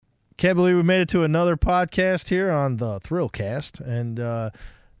Can't believe we made it to another podcast here on the Thrillcast. And,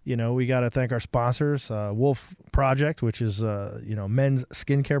 we got to thank our sponsors, Wolf Project, which is, men's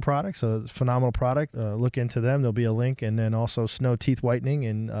skincare products. So it's a phenomenal product. Look into them. There'll be a link. And then also Snow Teeth Whitening.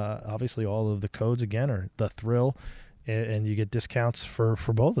 And obviously all of the codes, again, are the Thrill. And you get discounts for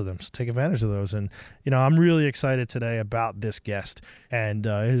both of them. So take advantage of those. And, I'm really excited today about this guest. And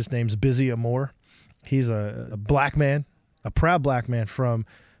his name's Busy Amore. He's a black man, a proud black man from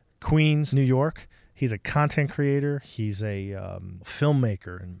Queens, New York. He's a content creator. He's a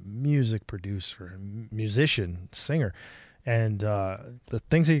filmmaker and music producer and musician, singer. And the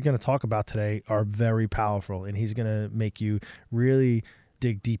things that you're going to talk about today are very powerful. And he's going to make you really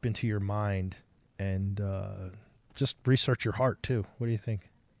dig deep into your mind and just research your heart, too. What do you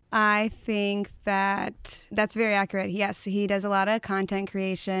think? I think that's very accurate. Yes, he does a lot of content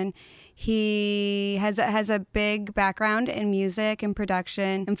creation. He has a big background in music and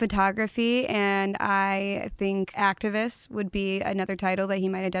production and photography, and I think activist would be another title that he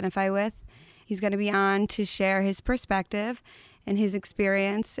might identify with. He's going to be on to share his perspective and his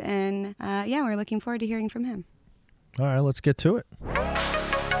experience, and we're looking forward to hearing from him. All right, let's get to it.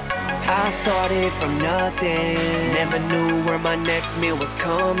 I started from nothing, never knew where my next meal was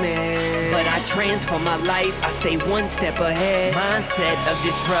coming. But I transform my life, I stay one step ahead. Mindset of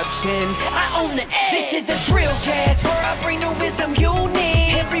disruption, I own the edge. This is the Thrillcast, where I bring the wisdom you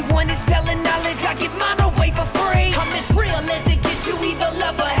need. Everyone is selling knowledge, I give mine away for free. I'm as real as it gets, you either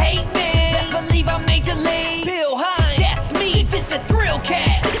love or hate me. Best believe I'm Major League, Bill Hines, that's me. This is the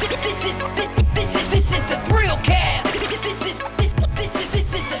Thrillcast, this is the Thrillcast.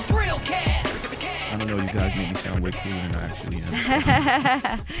 This is the Thrillcast. I don't know, you guys make me sound way cooler than I actually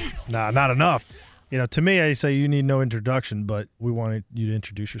am. Nah, not enough. To me, I say you need no introduction, but we wanted you to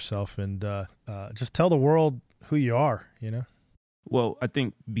introduce yourself and just tell the world who you are, Well, I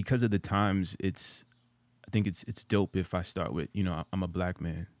think because of the times, it's dope if I start with, I'm a black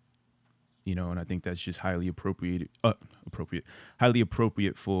man, and I think that's just highly appropriate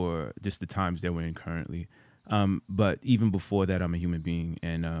for just the times that we're in currently. But even before that, I'm a human being,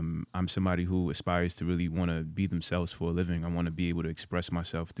 and I'm somebody who aspires to really want to be themselves for a living. I want to be able to express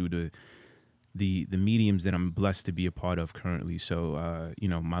myself through the mediums that I'm blessed to be a part of currently. So,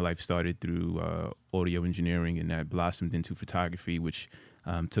 my life started through audio engineering, and that blossomed into photography, which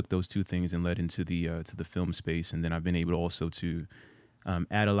took those two things and led into the film space. And then I've been able also to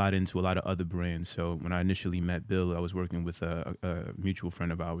add a lot into a lot of other brands. So when I initially met Bill, I was working with a mutual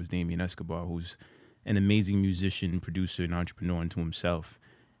friend of ours, Damien Escobar, who's an amazing musician, producer, and entrepreneur unto himself.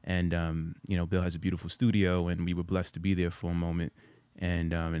 And, Bill has a beautiful studio, and we were blessed to be there for a moment.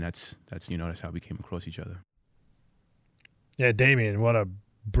 And that's how we came across each other. Yeah, Damien, what a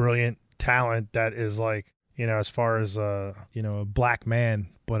brilliant talent that is like, as far as, a black man,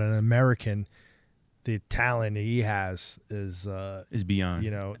 but an American, the talent he has is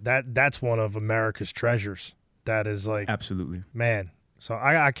beyond. That's one of America's treasures. That is like, absolutely, man. So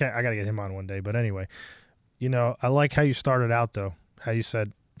I got to get him on one day. But anyway, I like how you started out, though, how you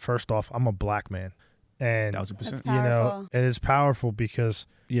said, first off, I'm a black man. And, 1,000%. It is powerful because,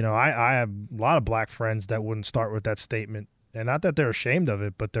 I have a lot of black friends that wouldn't start with that statement. And not that they're ashamed of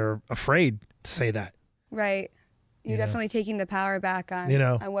it, but they're afraid to say that. Right. You're definitely taking the power back on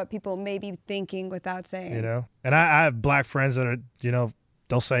what people may be thinking without saying. And I have black friends that are,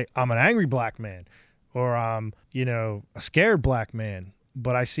 they'll say, I'm an angry black man. Or I'm, a scared black man.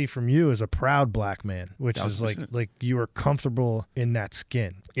 But I see from you as a proud black man, which 100%. is like you are comfortable in that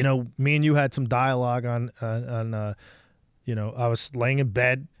skin. Me and you had some dialogue on I was laying in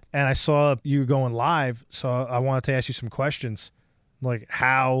bed and I saw you going live. So I wanted to ask you some questions. Like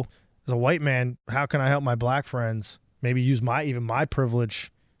how, as a white man, how can I help my black friends maybe use my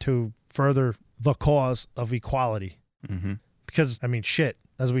privilege to further the cause of equality? Mm-hmm. Because,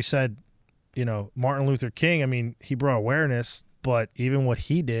 as we said, Martin Luther King, he brought awareness, but even what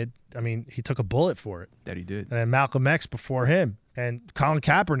he did, he took a bullet for it. That he did. And Malcolm X before him. And Colin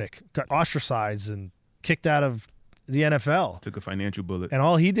Kaepernick got ostracized and kicked out of the NFL. Took a financial bullet. And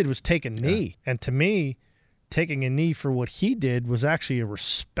all he did was take a knee. And to me, taking a knee for what he did was actually a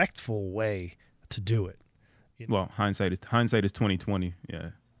respectful way to do it. Well, hindsight is 20/20.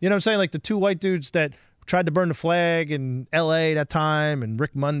 Yeah. You know what I'm saying? Like the two white dudes that tried to burn the flag in L.A. that time, and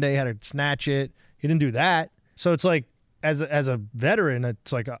Rick Monday had to snatch it. He didn't do that. So it's like, as a veteran,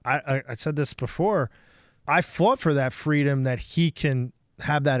 it's like I said this before. I fought for that freedom that he can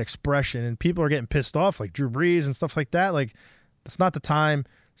have that expression, and people are getting pissed off, like Drew Brees and stuff like that. Like, that's not the time.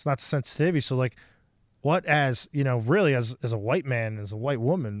 It's not the sensitivity. So, like, what really as a white man, as a white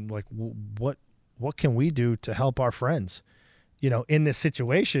woman, like, what can we do to help our friends? in this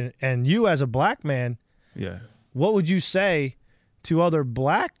situation. And you as a black man, Yeah. what would you say to other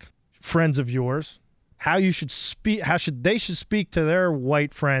black friends of yours, how you should speak, they should speak to their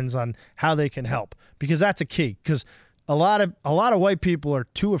white friends on how they can help? Because that's a key. Because a lot of white people are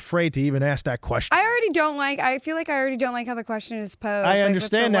too afraid to even ask that question. I feel like I already don't like how the question is posed. I like,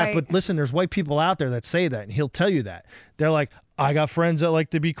 understand that, but listen, there's white people out there that say that, and he'll tell you that. They're like, I got friends that like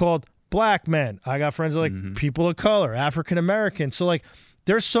to be called black men. I got friends that like people of color, African American. So like,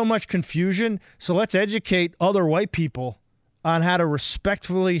 there's so much confusion. So let's educate other white people on how to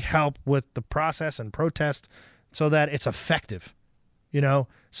respectfully help with the process and protest so that it's effective,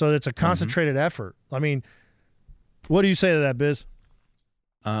 so that it's a concentrated effort. I mean, what do you say to that, Biz?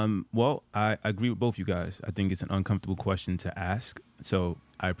 Well, I agree with both you guys. I think it's an uncomfortable question to ask. So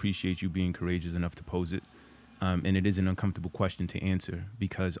I appreciate you being courageous enough to pose it. And it is an uncomfortable question to answer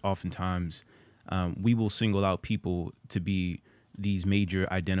because oftentimes we will single out people to be these major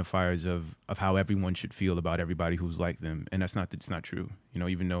identifiers of how everyone should feel about everybody who's like them. And it's not true.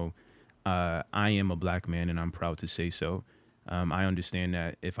 Even though I am a black man and I'm proud to say so, I understand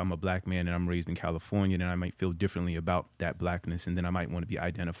that if I'm a black man and I'm raised in California, then I might feel differently about that blackness, and then I might want to be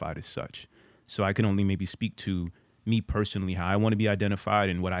identified as such. So I can only maybe speak to me personally, how I want to be identified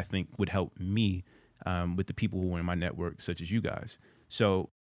and what I think would help me with the people who are in my network, such as you guys. So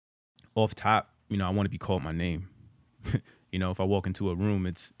off top, I want to be called my name. If I walk into a room,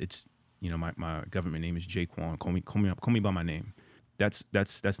 it's my government name is Jaquan. Call me by my name.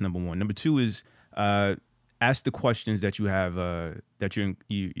 That's number one. Number two is ask the questions that you have that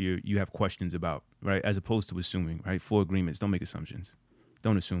you have questions about, right? As opposed to assuming, right? For agreements, don't make assumptions.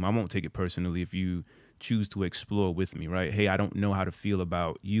 Don't assume. I won't take it personally if you choose to explore with me, right? Hey, I don't know how to feel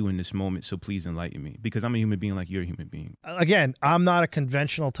about you in this moment, so please enlighten me, because I'm a human being like you're a human being. Again, I'm not a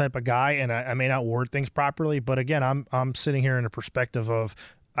conventional type of guy, and I may not word things properly, but again, I'm sitting here in a perspective of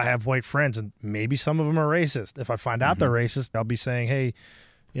I have white friends, and maybe some of them are racist. If I find out they're racist, I'll be saying, hey,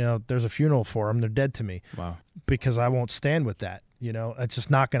 there's a funeral for them. They're dead to me. Wow. Because I won't stand with that. It's just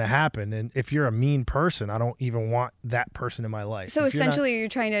not going to happen. And if you're a mean person, I don't even want that person in my life. So essentially, you're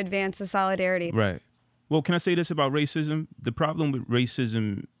trying to advance the solidarity. Right. Well, can I say this about racism? The problem with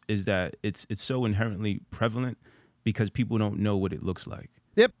racism is that it's so inherently prevalent because people don't know what it looks like.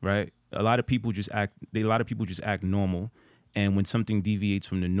 Yep. Right. A lot of people just act normal, and when something deviates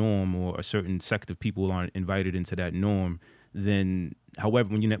from the norm or a certain sect of people aren't invited into that norm, then,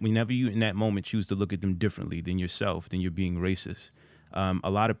 however, whenever you in that moment choose to look at them differently than yourself, then you're being racist. A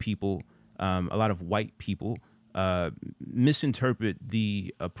lot of people, a lot of white people, misinterpret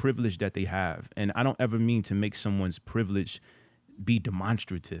the privilege that they have, and I don't ever mean to make someone's privilege be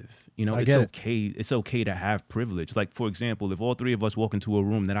demonstrative. It's okay to have privilege. Like, for example, if all three of us walk into a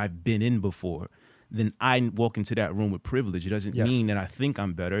room that I've been in before, then I walk into that room with privilege. It doesn't mean that I think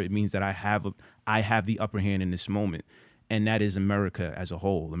I'm better. It means that I have the upper hand in this moment. And that is America as a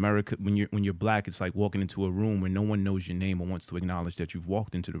whole. America, when you're black, it's like walking into a room where no one knows your name or wants to acknowledge that you've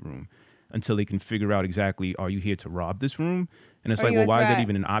walked into the room until they can figure out exactly, are you here to rob this room? And it's like, well, why is that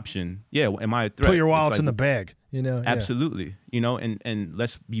even an option? Yeah, am I a threat? Put your wallets in the bag, Absolutely. And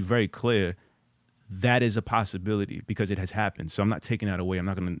let's be very clear, that is a possibility because it has happened. So I'm not taking that away. I'm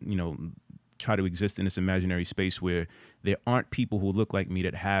not going to, try to exist in this imaginary space where there aren't people who look like me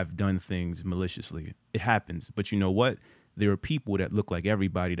that have done things maliciously. It happens. But you know what? There are people that look like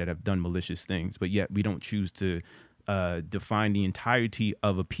everybody that have done malicious things, but yet we don't choose to define the entirety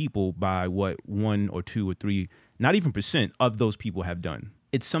of a people by what 1 or 2 or 3, not even % of those people have done.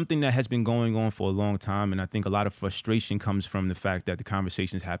 It's something that has been going on for a long time, and I think a lot of frustration comes from the fact that the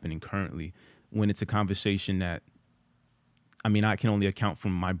conversation is happening currently, when it's a conversation that, I can only account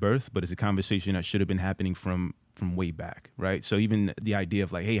from my birth, but it's a conversation that should have been happening from way back, right? So even the idea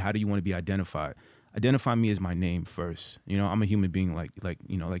of like, hey, how do you want to be identified? Identify me as my name first. I'm a human being like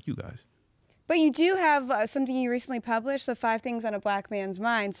you guys. But you do have something you recently published, the 5 Things on a Black Man's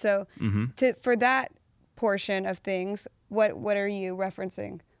Mind. So for that portion of things, what are you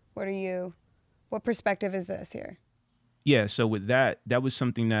referencing? What perspective is this here? Yeah, so with that was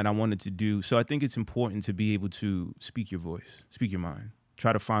something that I wanted to do. So I think it's important to be able to speak your voice, speak your mind.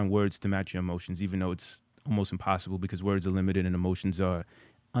 Try to find words to match your emotions, even though it's almost impossible because words are limited and emotions are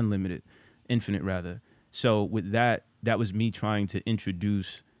unlimited, infinite rather. So with that was me trying to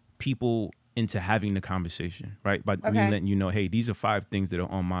introduce people into having the conversation, right? By me letting you know, hey, these are 5 things that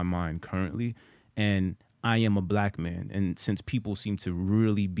are on my mind currently, and I am a black man. And since people seem to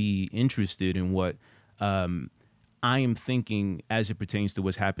really be interested in what I am thinking as it pertains to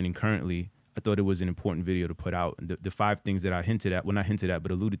what's happening currently, I thought it was an important video to put out. The 5 things that I hinted at, well, not hinted at,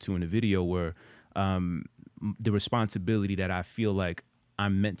 but alluded to in the video were the responsibility that I feel like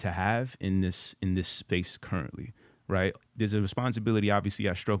I'm meant to have in this space currently, right? There's a responsibility, obviously,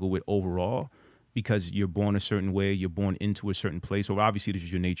 I struggle with overall because you're born a certain way, you're born into a certain place. Or obviously, this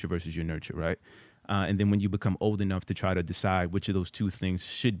is your nature versus your nurture, right? And then when you become old enough to try to decide which of those two things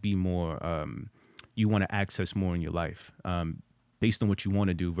should be more, you want to access more in your life, based on what you want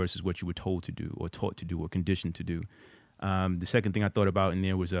to do versus what you were told to do or taught to do or conditioned to do. The second thing I thought about in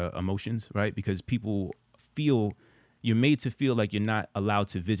there was emotions, right? Because people feel, you're made to feel like you're not allowed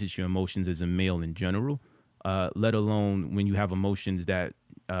to visit your emotions as a male in general, let alone when you have emotions that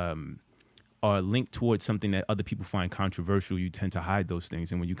are linked towards something that other people find controversial, you tend to hide those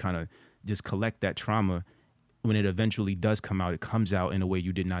things. And when you kind of just collect that trauma, when it eventually does come out, it comes out in a way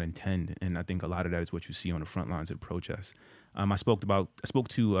you did not intend. And I think a lot of that is what you see on the front lines of the protests. I spoke to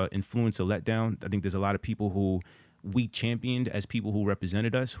influencer letdown. I think there's a lot of people who we championed as people who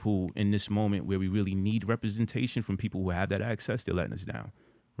represented us, who in this moment where we really need representation from people who have that access, they're letting us down,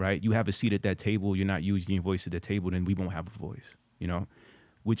 right? You have a seat at that table, you're not using your voice at the table, then we won't have a voice, you know?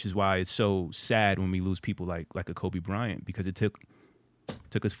 Which is why it's so sad when we lose people like a Kobe Bryant, because it took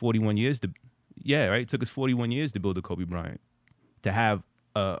us 41 years to, it took us 41 years to build a Kobe Bryant, to have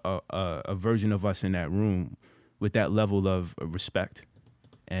a version of us in that room with that level of respect.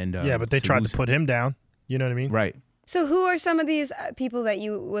 And but they tried to put him down. You know what I mean? Right. So who are some of these people that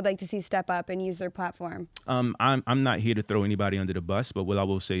you would like to see step up and use their platform? I'm not here to throw anybody under the bus, but what I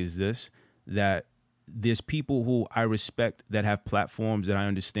will say is this, that there's people who I respect that have platforms that I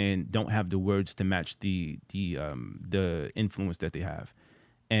understand don't have the words to match the influence that they have.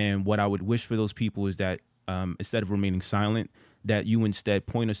 And what I would wish for those people is that instead of remaining silent, that you instead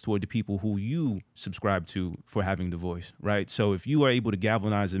point us toward the people who you subscribe to for having the voice, right? So if you are able to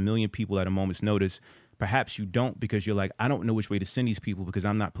galvanize 1 million people at a moment's notice, perhaps you don't because you're like, I don't know which way to send these people because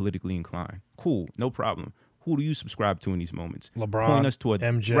I'm not politically inclined. Cool, no problem. Who do you subscribe to in these moments? LeBron, point us toward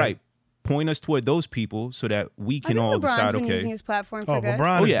MJ. Right. Point us toward those people so that we can all decide, been okay. using his platform for good.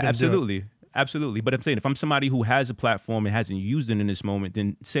 LeBron. Oh yeah, absolutely. Absolutely. But I'm saying if I'm somebody who has a platform and hasn't used it in this moment,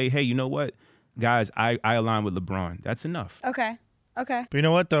 then say, hey, you know what? Guys, I align with LeBron. That's enough. Okay. But you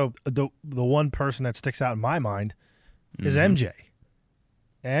know what, though? The one person that sticks out in my mind is MJ.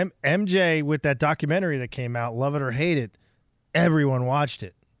 MJ, with that documentary that came out, Love It or Hate It, everyone watched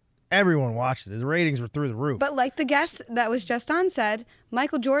it. Everyone watched it. The ratings were through the roof. But like the guest that was just on said,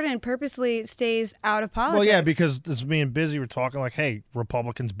 Michael Jordan purposely stays out of politics. Well, yeah, because this being Busy, we're talking like, hey,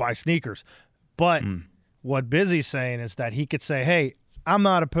 Republicans buy sneakers. But what Busy's saying is that he could say, hey, I'm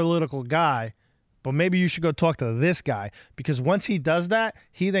not a political guy, but maybe you should go talk to this guy. Because once he does that,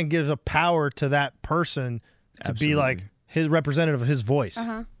 he then gives a power to that person to be like his representative of his voice. Is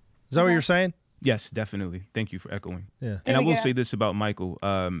that what you're saying? Yes, definitely. Thank you for echoing. Yeah. And I will say this about Michael.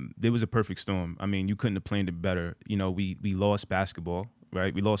 There was a perfect storm. I mean, you couldn't have planned it better. You know, we lost basketball,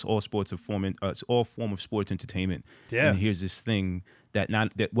 right? We lost all all form of sports entertainment. Yeah. And here's this thing that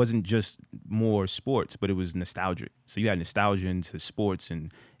wasn't just more sports, but it was nostalgic. So you had nostalgia into sports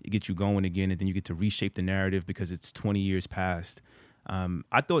and it gets you going again, and then you get to reshape the narrative because it's 20 years past.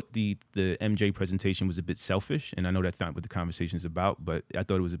 I thought the MJ presentation was a bit selfish, and I know that's not what the conversation is about, but I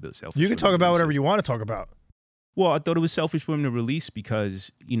thought it was a bit selfish. You can talk about whatever you want to talk about. Well, I thought it was selfish for him to release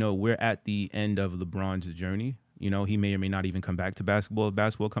because, you know, we're at the end of LeBron's journey. You know, he may or may not even come back to basketball if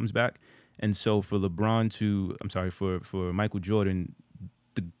basketball comes back. And so for for Michael Jordan,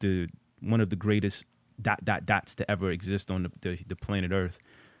 the one of the greatest dots to ever exist on the planet Earth,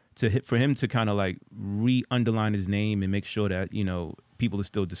 for him to kind of like underline his name and make sure that, you know, people are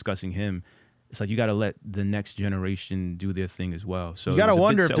still discussing him. It's like you got to let the next generation do their thing as well. So you got to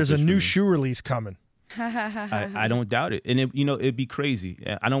wonder if there's a new shoe release coming. I don't doubt it. And it'd be crazy.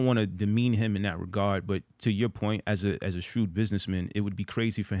 I don't want to demean him in that regard, but to your point, as a shrewd businessman, it would be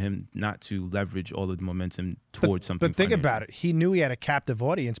crazy for him not to leverage all of the momentum towards something. But think about it. He knew he had a captive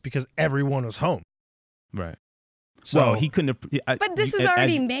audience because everyone was home. Right. So well, he couldn't have. But this was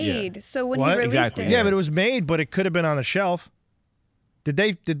already made. Yeah. So when he released exactly. it. Yeah, but it was made, but it could have been on the shelf. Did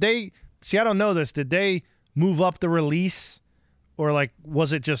they see, I don't know this. Did they move up the release, or like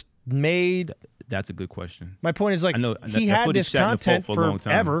was it just made? That's a good question. My point is, like, I know, he had this content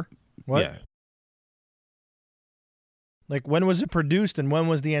forever. What? Yeah. Like, when was it produced and when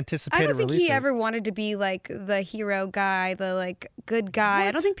was the anticipated release? I don't think he date? ever wanted to be like the hero guy, the like good guy. What?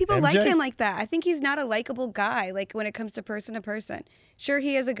 I don't think people MJ? like him like that. I think he's not a likable guy, like when it comes to person. Sure,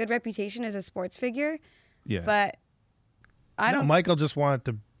 he has a good reputation as a sports figure. Yeah. But I don't. Michael just wanted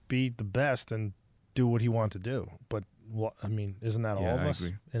to be the best and do what he wanted to do. But I mean, isn't that all of us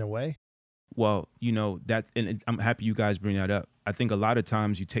agree. in a way? Well, that, and I'm happy you guys bring that up. I think a lot of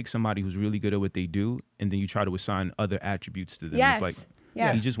times you take somebody who's really good at what they do, and then you try to assign other attributes to them. Yes. It's like,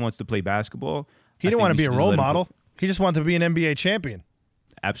 Yeah. he just wants to play basketball. He didn't want to be a role model. He just wanted to be an NBA champion.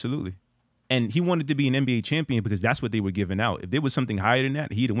 Absolutely. And he wanted to be an NBA champion because that's what they were giving out. If there was something higher than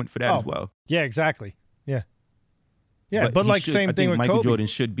that, he'd have went for that as well. Yeah, exactly. Yeah. Yeah, but like same I thing think with Michael Kobe. Jordan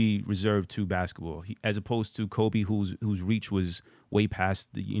should be reserved to basketball, as opposed to Kobe, whose reach was way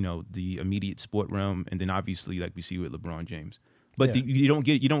past the immediate sport realm, and then obviously like we see with LeBron James. But you don't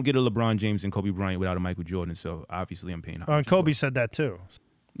get a LeBron James and Kobe Bryant without a Michael Jordan. So obviously I'm paying. And Kobe said that too.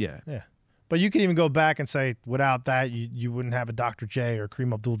 Yeah. Yeah. But you could even go back and say without that you wouldn't have a Dr. J or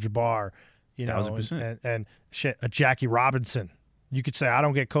Kareem Abdul-Jabbar, 1,000%. and shit, a Jackie Robinson. You could say I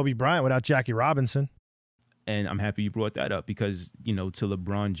don't get Kobe Bryant without Jackie Robinson. And I'm happy you brought that up because, to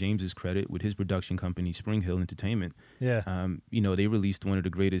LeBron James's credit, with his production company, Spring Hill Entertainment, they released one of the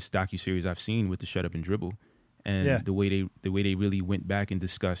greatest docuseries I've seen with the Shut Up and Dribble. And the way they really went back and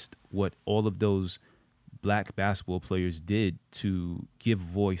discussed what all of those black basketball players did to give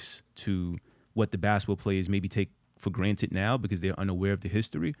voice to what the basketball players maybe take for granted now because they're unaware of the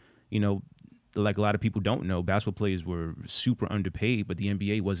history. Like a lot of people don't know, basketball players were super underpaid, but the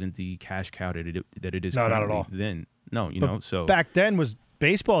NBA wasn't the cash cow that it is. No, not at all. Then, no, so back then was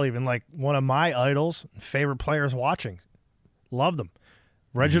baseball even like one of my idols, favorite players watching. Loved them.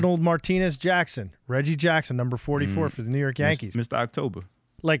 Reginald Martinez Jackson, Reggie Jackson, number 44 for the New York Yankees. Mr. October.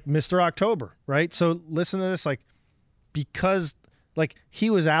 Like Mr. October, right? So listen to this, like, because like he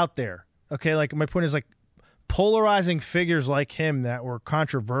was out there. Okay, like my point is like polarizing figures like him that were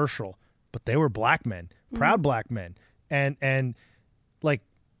controversial. But they were black men, proud black men. And like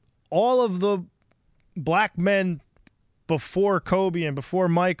all of the black men before Kobe and before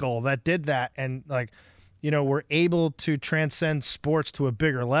Michael that did that and like, were able to transcend sports to a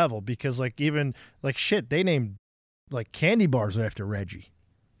bigger level because like even like shit, they named like candy bars after Reggie.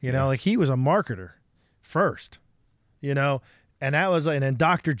 Like he was a marketer first, and that was like, and then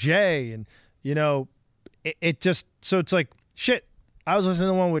Dr. J and, it just, so it's like shit. I was listening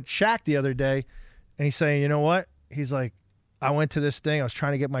to one with Shaq the other day, and he's saying, you know what? He's like, I went to this thing. I was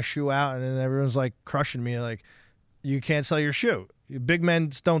trying to get my shoe out, and then everyone's like crushing me. Like, you can't sell your shoe. Big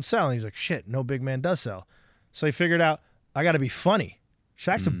men don't sell. And he's like, shit, no big man does sell. So he figured out, I got to be funny.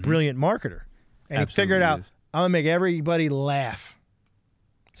 Shaq's a brilliant marketer. And he figured out, I'm going to make everybody laugh.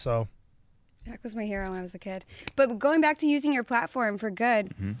 So Shaq was my hero when I was a kid. But going back to using your platform for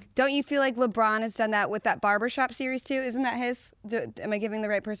good, don't you feel like LeBron has done that with that Barbershop series too? Isn't that his? Am I giving the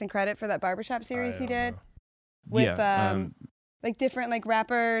right person credit for that Barbershop series he did? With like different like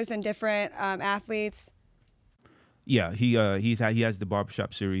rappers and different athletes. Yeah, he has the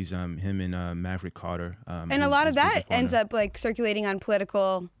Barbershop series. Him and Maverick Carter. And a lot of that ends up like circulating on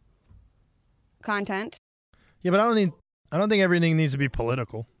political content. Yeah, but I don't think everything needs to be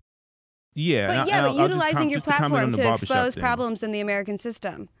political. Yeah, but utilizing your platform to expose problems in the American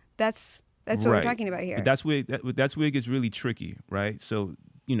system. That's what we're talking about here. But that's where it gets really tricky, right? So,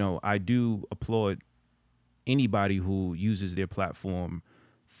 I do applaud anybody who uses their platform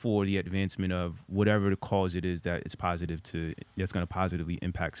for the advancement of whatever the cause it is that's going to positively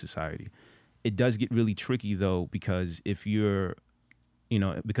impact society. It does get really tricky though, because if you're,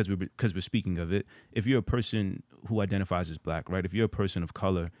 because we're speaking of it, if you're a person who identifies as black, right? If you're a person of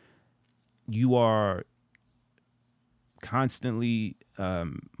color, you are constantly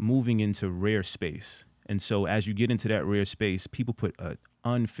moving into rare space. And so as you get into that rare space, people put an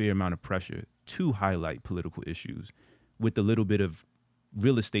unfair amount of pressure to highlight political issues with the little bit of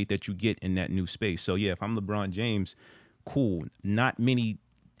real estate that you get in that new space. So yeah, if I'm LeBron James, cool. Not many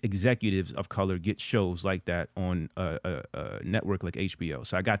executives of color get shows like that on a network like HBO.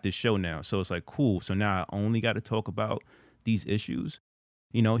 So I got this show now. So it's like, cool. So now I only got to talk about these issues.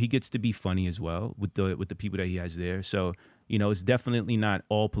 He gets to be funny as well with the people that he has there. So, it's definitely not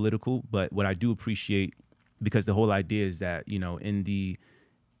all political, but what I do appreciate, because the whole idea is that,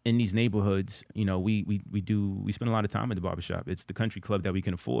 in these neighborhoods, we spend a lot of time at the barbershop. It's the country club that we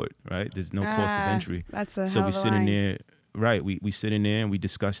can afford, right? There's no cost of entry. That's a so hell we of a sit line. in there, right? We sit in there and we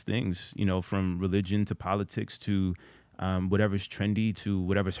discuss things, from religion to politics to whatever's trendy to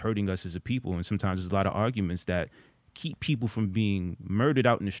whatever's hurting us as a people. And sometimes there's a lot of arguments that keep people from being murdered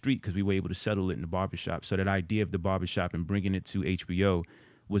out in the street because we were able to settle it in the barbershop. So that idea of the barbershop and bringing it to HBO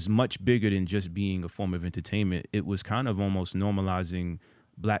was much bigger than just being a form of entertainment. It was kind of almost normalizing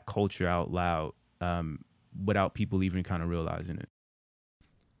black culture out loud without people even kind of realizing it.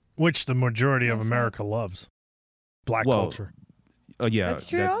 Which the majority of America loves. Black culture. Oh, yeah. That's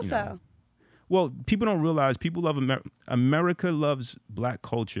true also. Well, people don't realize people love America loves black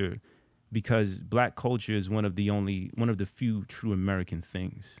culture because black culture is one of the few true American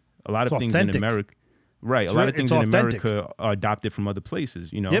things. A lot It's of things authentic. in America, right? It's A lot re- of things it's in authentic. America are adopted from other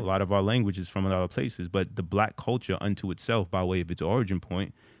places. You know, Yep. a lot of our language is from other places, but the black culture unto itself, by way of its origin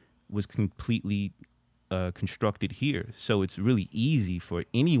point, was completely constructed here. So it's really easy for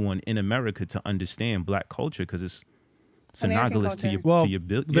anyone in America to understand black culture because it's American synonymous to your culture. Well, to your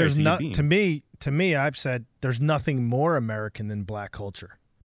build. there's to your not being. to me. I've said there's nothing more American than black culture.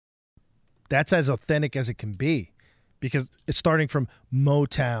 That's as authentic as it can be, because it's starting from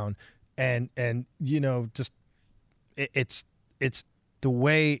Motown, and you know, just it's the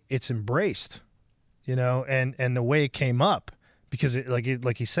way it's embraced, you know, and the way it came up, because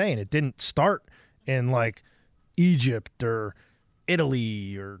like he's saying, it didn't start in like Egypt or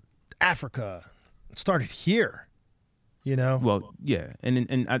Italy or Africa. It started here, you know. Well, yeah, and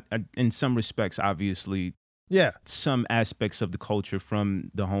in some respects, obviously, Yeah. some aspects of the culture from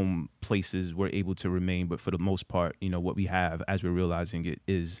the home places were able to remain, but for the most part, you know, what we have, as we're realizing it,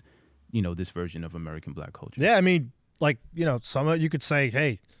 is, you know, this version of American black culture. Yeah, I mean, like, you know, some of you could say,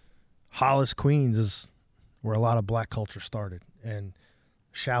 hey, Hollis, Queens is where a lot of black culture started, and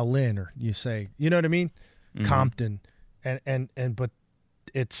Shaolin, or you say, you know what I mean, Mhm. Compton, and but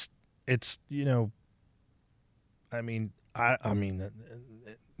it's you know, I mean, I mean,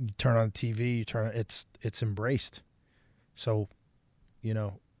 you turn on TV, it's embraced, so, you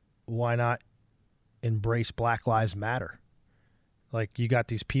know, why not embrace Black Lives Matter? Like, you got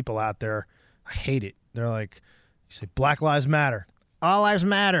these people out there, I hate it. They're like, you say Black Lives Matter, all lives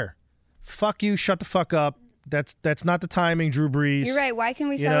matter. Fuck you, shut the fuck up. That's not the timing, Drew Brees. You're right. Why can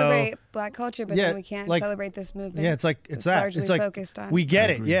we You know, celebrate black culture, but yeah, then we can't like- celebrate this movement? Yeah, it's like It's that. largely It's like focused on we get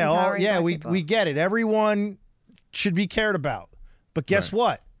I it. agree. Yeah, empowering black we people. get it. Everyone should be cared about. But guess Right.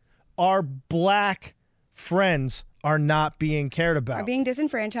 what? Our black friends are not being cared about. are being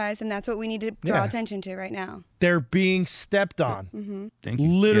disenfranchised, and that's what we need to draw Yeah. attention to right now. They're being stepped on, Thank you.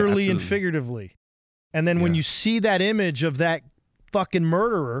 Yeah, literally and absolutely. figuratively. And then when Yeah. you see that image of that fucking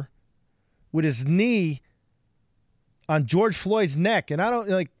murderer with his knee on George Floyd's neck, and I don't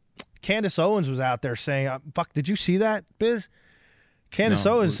like, Candace Owens was out there saying, "Fuck, did you see that, Biz?" Candace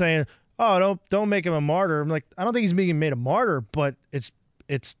No, Owens saying, "Oh, don't make him a martyr." I'm like, I don't think he's being made a martyr, but it's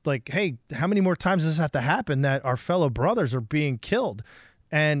like, hey, how many more times does this have to happen that our fellow brothers are being killed?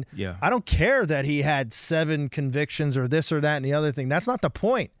 And Yeah. I don't care that he had 7 convictions or this or that and the other thing. That's not the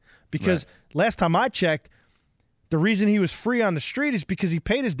point, because last time I checked, the reason he was free on the street is because he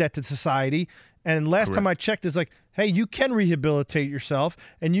paid his debt to society. And last time I checked, it's like, hey, you can rehabilitate yourself,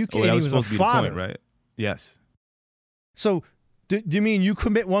 and you can. Oh, that and he was was supposed a to be the father, point, right? Yes. So, do you mean you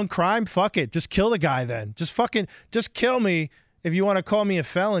commit one crime? Fuck it, just kill the guy then. Just kill me. If you want to call me a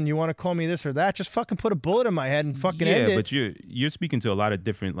felon, you want to call me this or that, just fucking put a bullet in my head and fucking end Yeah, it. but you're speaking to a lot of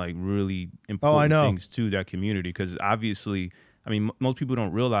different, like, really important know. things to that community, because obviously, I mean, most people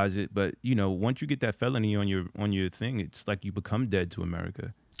don't realize it, but you know, once you get that felony on your thing, it's like you become dead to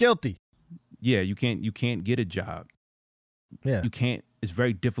America. Guilty. Yeah, you can't get a job. Yeah. You can't. It's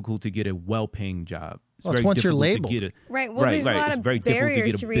very difficult to get a well-paying job. Well, it's very once you're difficult to labeled. get Right. Well, Right, there's right. a lot It's of very difficult to get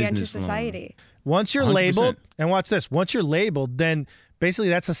barriers a to re-enter business loan. society. Once you're 100%. labeled, and watch this, once you're labeled, then basically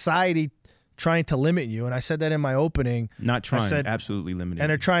that's society trying to limit you. And I said that in my opening. Not trying, said- absolutely limited. And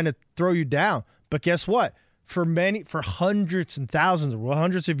they're trying to throw you down. But guess what? For hundreds and thousands, well,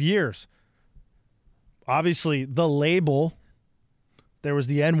 hundreds of years, obviously the label, there was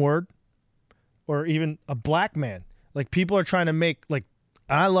the N-word, or even a black man. Like, people are trying to make, like,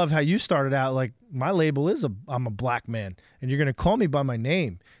 I love how you started out, like, my label is I'm a black man, and you're going to call me by my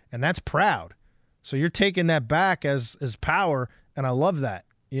name, and that's proud. So you're taking that back as power, and I love that,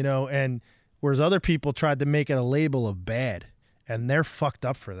 you know, and whereas other people tried to make it a label of bad, and they're fucked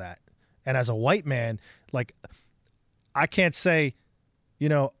up for that. And as a white man, like, I can't say, you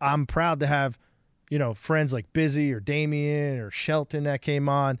know, I'm proud to have, you know, friends like Busy or Damien or Shelton that came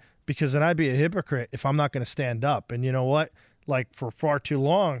on, because then I'd be a hypocrite if I'm not going to stand up. And you know what? Like, for far too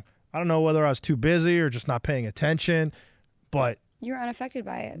long, I don't know whether I was too busy or just not paying attention, but You're unaffected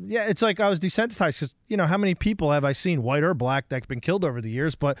by it. yeah, it's like I was desensitized, because, you know, how many people have I seen, white or black, that's been killed over the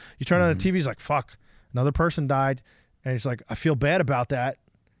years? But you turn on the TV, it's like, fuck, another person died. And it's like, I feel bad about that.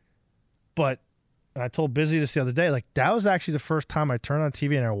 But I told Busy this the other day, like, that was actually the first time I turned on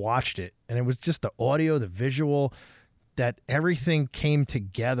TV and I watched it. And it was just the audio, the visual, that everything came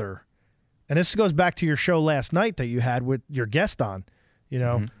together. And this goes back to your show last night that you had with your guest on, you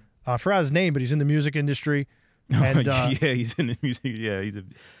know, I forgot his name, but he's in the music industry. And, yeah, he's in the music. Yeah, he's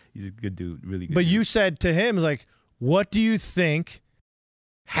a good dude, really good. But dude. you said to him, like, what do you think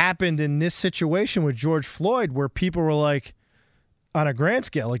happened in this situation with George Floyd, where people were like, on a grand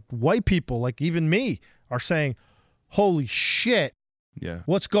scale, like white people, like even me, are saying, holy shit, Yeah.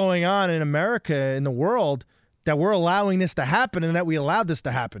 what's going on in America, in the world, that we're allowing this to happen and that we allowed this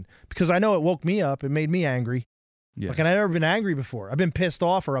to happen. Because I know it woke me up. It made me angry. Yeah. Like, I've never been angry before. I've been pissed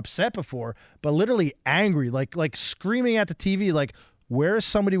off or upset before, but literally angry, like screaming at the TV, like, where is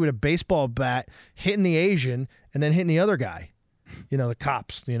somebody with a baseball bat hitting the Asian and then hitting the other guy? You know, the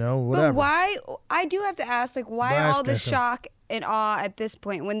cops, you know, whatever. But why? I do have to ask, like, why Why all the ask that? shock and awe at this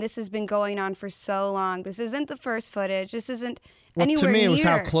point when this has been going on for so long? This isn't the first footage. This isn't Well, anywhere to me, near. it was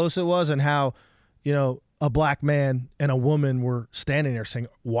how close it was and how, you know, a black man and a woman were standing there saying,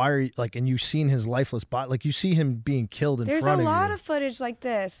 why are you, like, and you've seen his lifeless body. Like, you see him being killed in There's front a of you. lot of footage like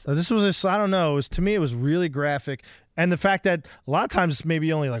this. So this was just, I don't know. It was, to me, it was really graphic. And the fact that a lot of times it's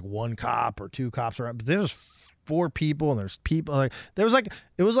maybe only like one cop or two cops around, but there was 4 people and there's people like, there was like,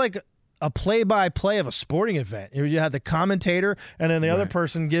 it was like a play-by-play of a sporting event. You had the commentator and then the other Right.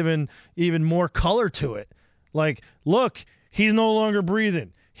 person giving even more color to it. Like, look, he's no longer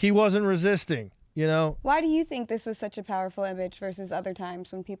breathing. He wasn't resisting, you know? Why do you think this was such a powerful image versus other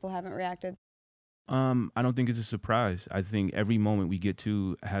times when people haven't reacted? I don't think it's a surprise. I think every moment we get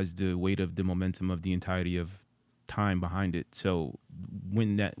to has the weight of the momentum of the entirety of time behind it. So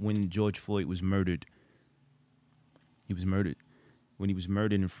when George Floyd was murdered, he was murdered. When he was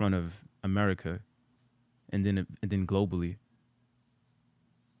murdered in front of America, and then globally,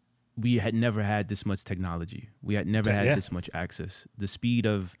 we had never had this much technology. We had never had Yeah. this much access. The speed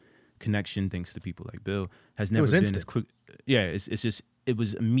of connection, thanks to people like Bill, has never was been instant. as quick. Yeah, it's just, it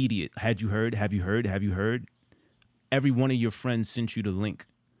was immediate. Had you heard? Have you heard? Have you heard? Every one of your friends sent you the link.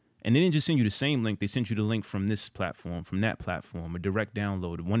 And they didn't just send you the same link. They sent you the link from this platform, from that platform, a direct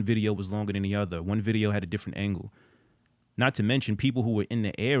download. One video was longer than the other. One video had a different angle. Not to mention people who were in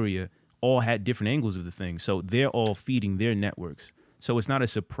the area all had different angles of the thing. So they're all feeding their networks. So it's not a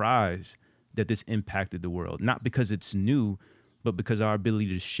surprise that this impacted the world. Not because it's new, but because our ability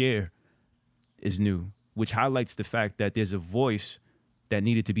to share is new, which highlights the fact that there's a voice that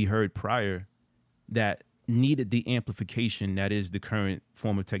needed to be heard prior that needed the amplification that is the current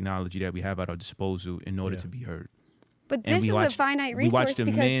form of technology that we have at our disposal in order to be heard. But And this is a finite resource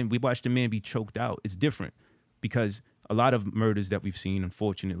we watched a man be choked out. It's different because a lot of murders that we've seen,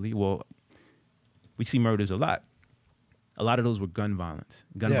 unfortunately, well, we see murders a lot. A lot of those were gun violence.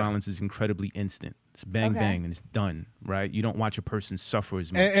 Gun violence is incredibly instant. It's bang, bang, and it's done, right? You don't watch a person suffer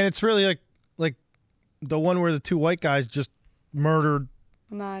as much. And it's really like the one where the 2 white guys just murdered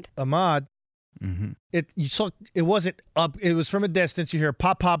Ahmad. Mm-hmm. You saw it wasn't up. It was from a distance. You hear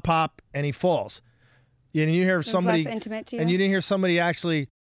pop, pop, pop, and he falls. And you hear somebody, less intimate to you? and you didn't hear somebody actually,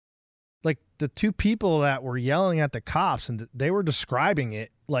 like the 2 people that were yelling at the cops, and they were describing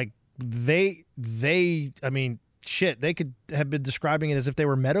it like they. I mean, shit. They could have been describing it as if they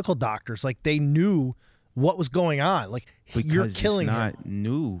were medical doctors. Like they knew what was going on. Like you're killing it's him. not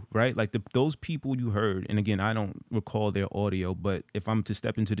new, right? Like those people you heard, and again, I don't recall their audio, but if I'm to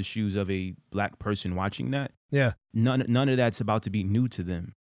step into the shoes of a black person watching that, Yeah. none of that's about to be new to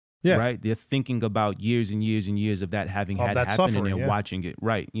them. Yeah. Right? They're thinking about years and years and years of that having Of had that happen, and suffering, they're yeah. watching it.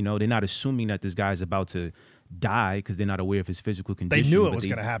 Right? You know, they're not assuming that this guy's about to die because they're not aware of his physical They condition. knew it but was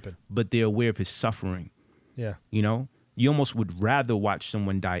going to happen. but they're aware of his suffering. Yeah. You know, you almost would rather watch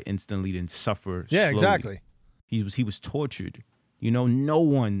someone die instantly than suffer. Yeah. slowly. Exactly. He was tortured. You know, no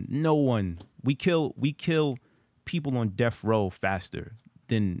one. We kill people on death row faster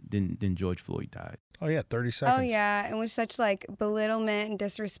than George Floyd died. Oh yeah. 30 seconds. Oh yeah, and with such like belittlement and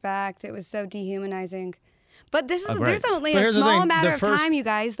disrespect, it was so dehumanizing. But this is Right. there's only But a here's the small thing, matter the of first- time, you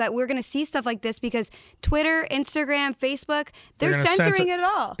guys, that we're gonna see stuff like this because Twitter, Instagram, Facebook, they're gonna censoring censor- it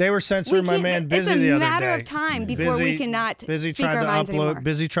all. They were censoring We my can't- man Busy It's a the other matter day. of time before we cannot Busy speak tried our to minds anymore.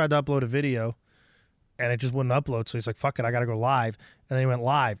 Busy tried to upload a video, and it just wouldn't upload. So he's like, "Fuck it, I got to go live." And then he went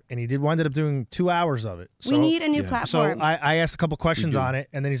live, and he wound up doing 2 hours of it. So, We need a new yeah. platform. So I asked a couple questions do. on it,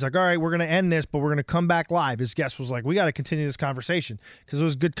 and then he's like, "All right, we're gonna end this, but we're gonna come back live." His guest was like, "We got to continue this conversation because it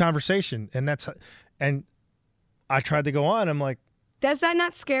was good conversation," and I tried to go on. I'm like, Does that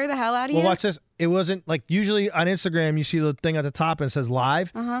not scare the hell out of "Well, you? watch this." It wasn't like usually on Instagram you see the thing at the top and it says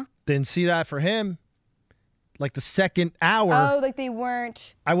live. Didn't see that for him. Like the second hour. Oh, like they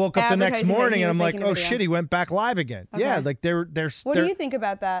weren't. I woke up the next advertising that morning he and was I'm like, making a oh video. shit, he went back live again. Okay. Yeah, like they're What do you think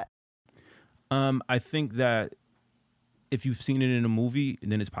about that? I think that if you've seen it in a movie,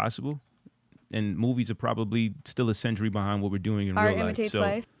 then it's possible. And movies are probably still a century behind what we're doing in Art real life. imitates So,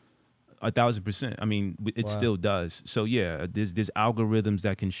 life. 1,000%. I mean, it still does. So yeah, there's algorithms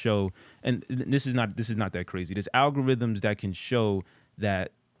that can show, and this is not that crazy. There's algorithms that can show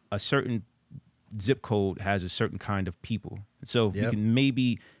that a certain zip code has a certain kind of people, So if we can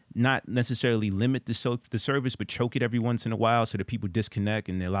maybe not necessarily limit the service, but choke it every once in a while so that people disconnect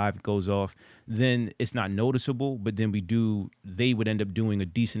and their live goes off, then it's not noticeable. But then they would end up doing a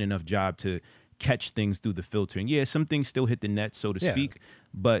decent enough job to catch things through the filter. And yeah, some things still hit the net, so to speak.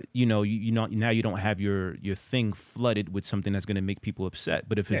 But you know, now you don't have your thing flooded with something that's going to make people upset.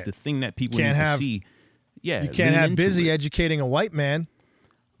 But if it's the thing that people need to see, you can't have Busy educating a white man.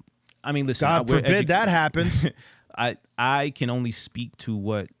 I mean, listen, God forbid that happens. I can only speak to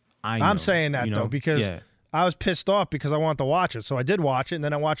what I know. I'm saying that though because I was pissed off because I wanted to watch it, so I did watch it, and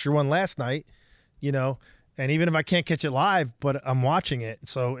then I watched your one last night. You know, and even if I can't catch it live, but I'm watching it,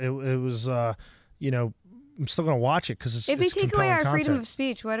 so it was you know, I'm still gonna watch it because it's. If they take away our content. freedom of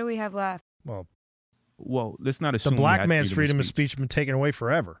speech, what do we have left? Well, let's not assume the black man's freedom of speech been taken away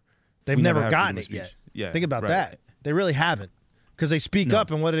forever. They've never gotten it yet. Yeah, think about that. They really haven't because they speak up,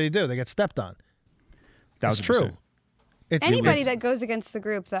 and what do? They get stepped on. That's true. It's anybody that goes against the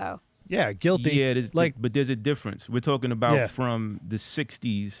group, though. Yeah, guilty. Yeah, but there's a difference. We're talking about from the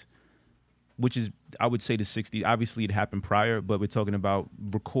 60s, which is, I would say the 60s. Obviously, it happened prior, but we're talking about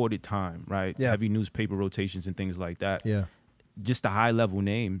recorded time, right? Yeah. Heavy newspaper rotations and things like that. Yeah. Just the high-level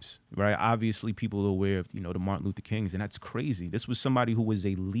names, right? Obviously, people are aware of, the Martin Luther Kings, and that's crazy. This was somebody who was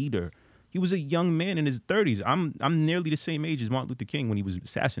a leader. He was a young man in his 30s. I'm nearly the same age as Martin Luther King when he was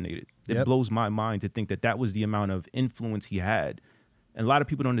assassinated. It blows my mind to think that was the amount of influence he had. And a lot of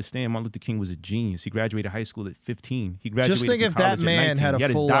people don't understand Martin Luther King was a genius. He graduated high school at 15. He graduated Just think from if college that man at 19.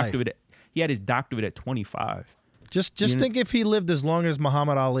 had a full life. He had his doctorate at 25. Just think if he lived as long as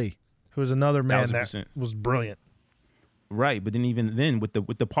Muhammad Ali, who was another man 1,000%. that was brilliant. Right, but then even then with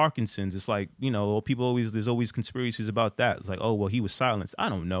the Parkinson's, it's like, there's always conspiracies about that. It's like, oh, well, he was silenced. I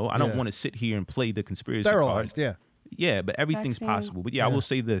don't know. I don't want to sit here and play the conspiracy Sterilized, card. Yeah, but everything's possible. But I will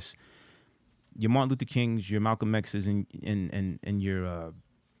say this: your Martin Luther Kings, your Malcolm X's, and your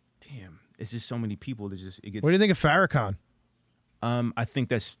it's just so many people that just it gets. What do you think of Farrakhan? I think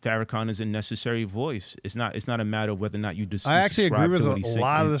that Farrakhan is a necessary voice. It's not a matter of whether or not you I actually agree with a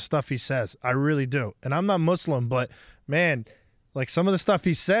lot of the stuff he says. I really do. And I'm not Muslim, but man, like some of the stuff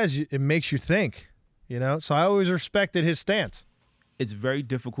he says, it makes you think, So I always respected his stance. It's very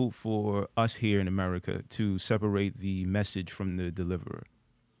difficult for us here in America to separate the message from the deliverer.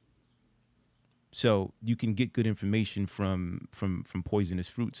 So you can get good information from poisonous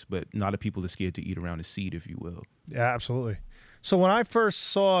fruits, but a lot of people are scared to eat around a seed, if you will. Yeah, absolutely. So when I first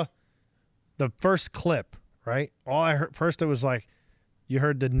saw the first clip, right, all I heard first, it was like, you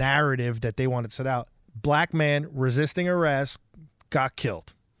heard the narrative that they wanted to set out. Black man resisting arrest, got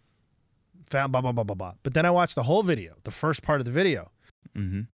killed. Found blah, blah, blah, blah, blah. But then I watched the whole video, the first part of the video.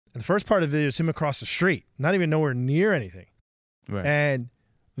 Mm-hmm. And the first part of the video is him across the street, not even nowhere near anything. Right. And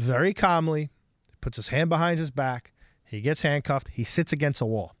very calmly puts his hand behind his back. He gets handcuffed. He sits against a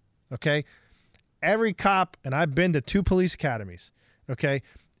wall. Okay? Every cop, and I've been to 2 police academies, okay?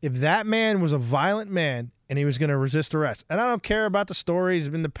 If that man was a violent man and he was going to resist arrest, and I don't care about the stories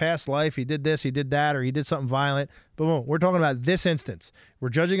in the past life, he did this, he did that, or he did something violent, but we're talking about this instance. We're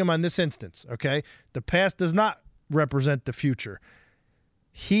judging him on this instance, okay? The past does not represent the future.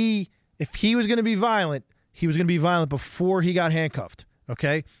 If he was going to be violent, he was going to be violent before he got handcuffed,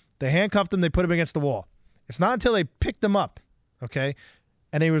 okay? They handcuffed him, they put him against the wall. It's not until they picked him up, okay?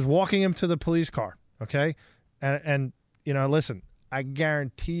 And he was walking him to the police car, okay? And listen, I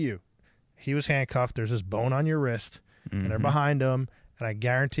guarantee you, he was handcuffed. There's this bone on your wrist, and they're behind him, and I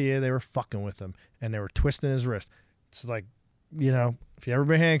guarantee you they were fucking with him, and they were twisting his wrist. It's like, if you ever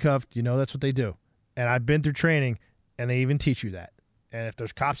been handcuffed, that's what they do. And I've been through training, and they even teach you that. And if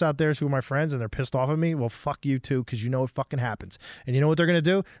there's cops out there who are my friends and they're pissed off at me, well, fuck you too, because it fucking happens. And you know what they're going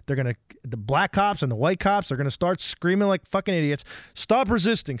to do? The black cops and the white cops are going to start screaming like fucking idiots, stop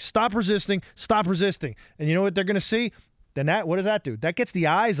resisting, stop resisting, stop resisting. And you know what they're going to see? Then what does that do? That gets the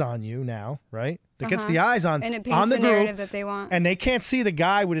eyes on you now, right? That gets the eyes on and it paints on the narrative group, that they want. and they can't see the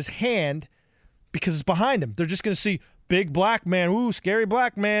guy with his hand because it's behind him. They're just going to see big black man, ooh, scary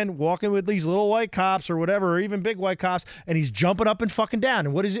black man walking with these little white cops or whatever, or even big white cops, and he's jumping up and fucking down.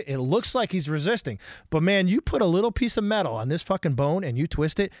 And what is it? It looks like he's resisting. But man, you put a little piece of metal on this fucking bone and you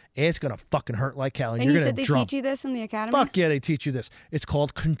twist it, it's going to fucking hurt like hell. And you you're said going they to teach you this in the academy? Fuck yeah, they teach you this. It's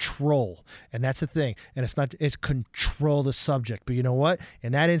called control. And that's the thing. And it's control the subject. But you know what?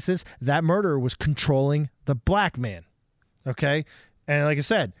 In that instance, that murderer was controlling the black man. Okay? And like I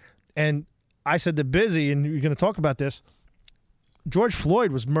said, and I said to Busy, and you're going to talk about this, George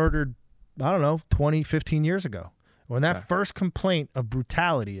Floyd was murdered, 20, 15 years ago. When that first complaint of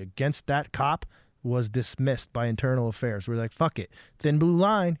brutality against that cop was dismissed by Internal Affairs. We're like, fuck it. Thin blue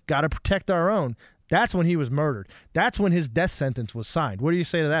line, got to protect our own. That's when he was murdered. That's when his death sentence was signed. What do you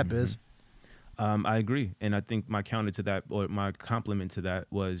say to that, Biz? I agree. And I think my counter to that, or my compliment to that,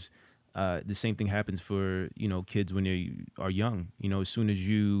 was the same thing happens for, kids when they are young. As soon as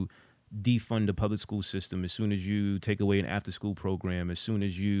you defund the public school system, as soon as you take away an after school program, as soon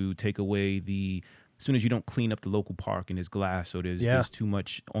as you take away as soon as you don't clean up the local park and there's glass or there's too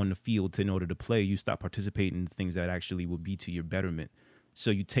much on the field in order to play, you stop participating in things that actually will be to your betterment. So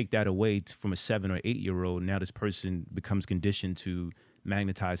you take that away from a 7 or 8 year old. Now this person becomes conditioned to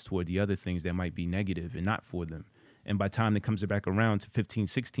magnetize toward the other things that might be negative and not for them. And by the time it comes back around to 15,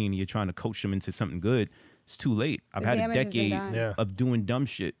 16, and you're trying to coach them into something good, it's too late. I've had a decade of doing dumb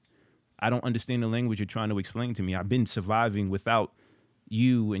shit. I don't understand the language you're trying to explain to me. I've been surviving without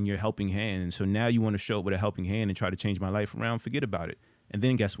you and your helping hand. And so now you want to show up with a helping hand and try to change my life around? Forget about it. And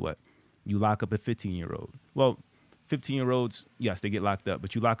then guess what? You lock up a 15-year-old. Well, 15-year-olds, yes, they get locked up,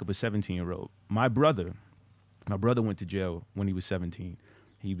 but you lock up a 17-year-old. My brother went to jail when he was 17.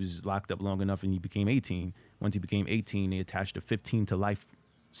 He was locked up long enough and he became 18. Once he became 18, they attached a 15 to life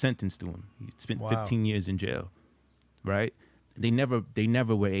sentence to him. He spent 15 years in jail, right? They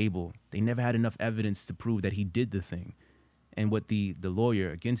never were able. They never had enough evidence to prove that he did the thing. And what the lawyer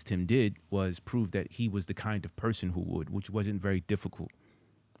against him did was prove that he was the kind of person who would, which wasn't very difficult,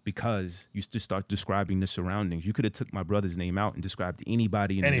 because you just start describing the surroundings. You could have took my brother's name out and described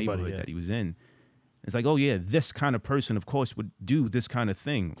anybody in the neighborhood that he was in. It's like, oh yeah, this kind of person, of course, would do this kind of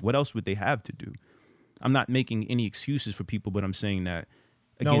thing. What else would they have to do? I'm not making any excuses for people, but I'm saying that,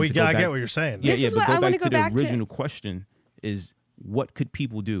 again, I get what you're saying. Yeah, but go back to the original question is, what could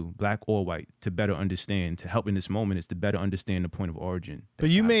people do, black or white, to better understand, to help in this moment, is to better understand the point of origin. But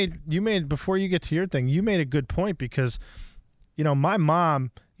you made, before you get to your thing, you made a good point, because, my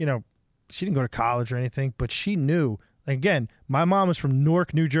mom, she didn't go to college or anything, but she knew. Again, my mom was from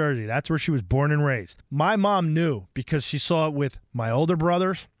Newark, New Jersey. That's where she was born and raised. My mom knew, because she saw it with my older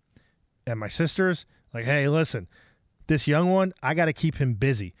brothers and my sisters. Like, hey, listen, this young one, I got to keep him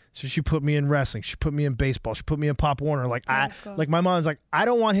busy. So she put me in wrestling. She put me in baseball. She put me in Pop Warner. Like, my mom's like, I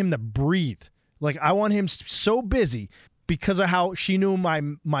don't want him to breathe. Like, I want him so busy, because of how she knew my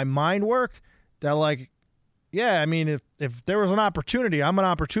mind worked, that, like, yeah, I mean, if there was an opportunity, I'm an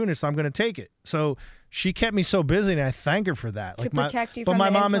opportunist. I'm going to take it. So she kept me so busy, and I thank her for that. To protect you from the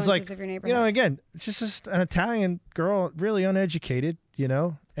influences of your neighborhood. Again, it's just an Italian girl, really uneducated,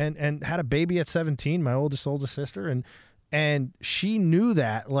 and had a baby at 17, my oldest sister, and she knew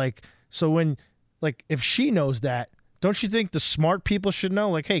that. Like, so when, like, if she knows that, don't you think the smart people should know?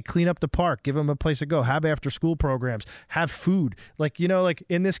 Like, hey, clean up the park, give them a place to go, have after school programs, have food. Like, like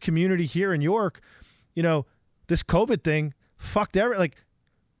in this community here in York, this COVID thing fucked like,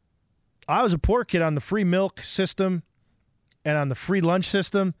 I was a poor kid on the free milk system and on the free lunch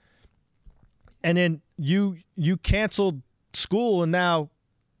system. And then you canceled school, and now,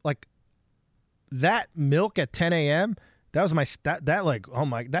 like, that milk at 10 a.m., that was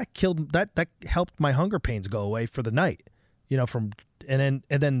that helped my hunger pains go away for the night, and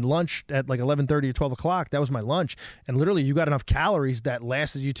then lunch at like 11:30 or 12 o'clock, that was my lunch. And literally you got enough calories that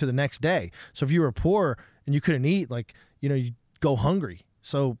lasted you to the next day. So if you were poor and you couldn't eat, like, you go hungry.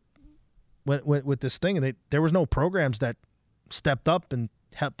 So with this thing, there was no programs that stepped up and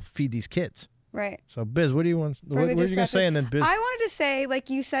helped feed these kids. Right. So, Biz, what are you going to say? And then, Biz, I wanted to say, like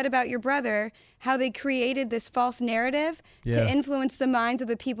you said about your brother, how they created this false narrative to influence the minds of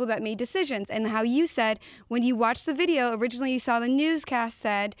the people that made decisions. And how you said, when you watched the video, originally you saw the newscast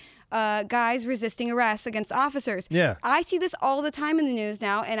said, guys resisting arrest against officers. Yeah. I see this all the time in the news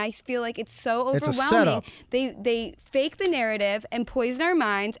now, and I feel like it's so overwhelming. It's a setup. They fake the narrative and poison our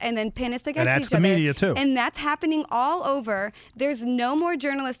minds and then pin us against each other. And that's the media, too. And that's happening all over. There's no more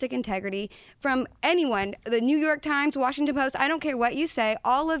journalistic integrity from anyone. The New York Times, Washington Post, I don't care what you say,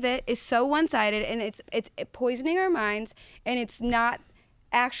 all of it is so one-sided, and it's poisoning our minds, and it's not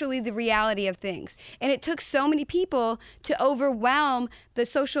actually the reality of things. And it took so many people to overwhelm the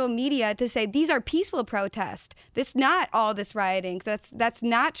social media to say these are peaceful protests. That's not all this rioting. That's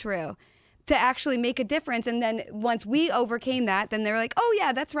not true. To actually make a difference. And then once we overcame that, then they're like, oh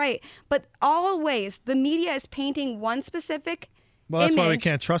yeah, that's right. But always the media is painting one specific that's image. why we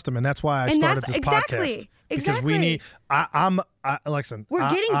can't trust them, and that's why I started this podcast. Because we need. Listen. We're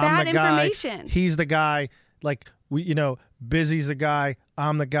getting bad information. He's the guy. Like, Busy's the guy.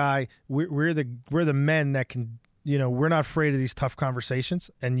 I'm the guy. We're the men that can. We're not afraid of these tough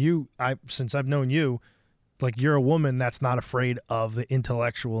conversations. And since I've known you, like, you're a woman that's not afraid of the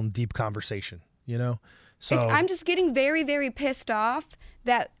intellectual and deep conversation. So I'm just getting very, very pissed off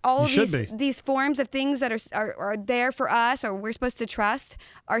that all of these forms of things that are there for us, or we're supposed to trust,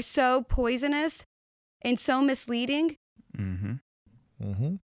 are so poisonous and so misleading. Mm-hmm.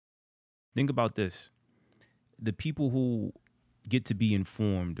 Mm-hmm. Think about this. The people who get to be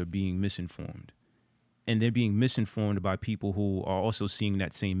informed are being misinformed. And they're being misinformed by people who are also seeing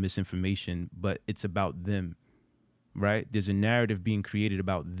that same misinformation, but it's about them, right? There's a narrative being created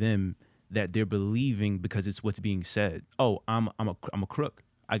about them that they're believing because it's what's being said. Oh, I'm a crook.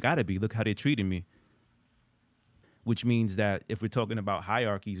 I gotta be. Look how they treated me. Which means that if we're talking about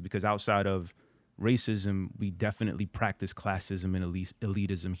hierarchies, because outside of racism, we definitely practice classism and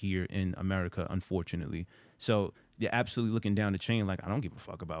elitism here in America, unfortunately. So they're absolutely looking down the chain like, I don't give a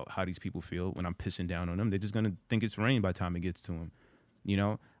fuck about how these people feel when I'm pissing down on them. They're just going to think it's rain by the time it gets to them. You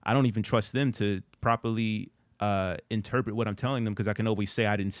know, I don't even trust them to properly interpret what I'm telling them because I can always say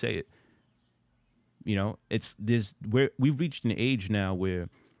I didn't say it. You know, we've reached an age now where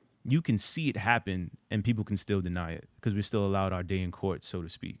you can see it happen and people can still deny it because we're still allowed our day in court, so to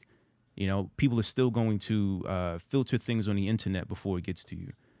speak. You know, people are still going to filter things on the internet before it gets to you.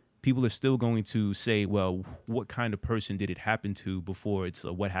 People are still going to say, well, what kind of person did it happen to before it's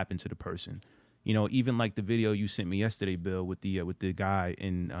what happened to the person? You know, even like the video you sent me yesterday, Bill, with the guy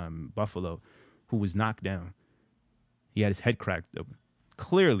in Buffalo who was knocked down. He had his head cracked up.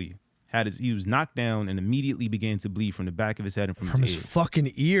 Clearly he was knocked down and immediately began to bleed from the back of his head and from his ear.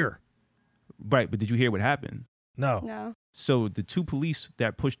 Fucking ear. Right, but did you hear what happened? No. So the 2 police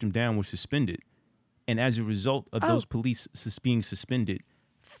that pushed him down were suspended. And as a result of those police being suspended,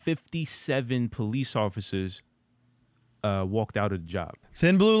 57 police officers walked out of the job.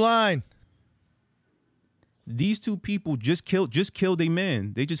 Thin blue line. These 2 people just killed a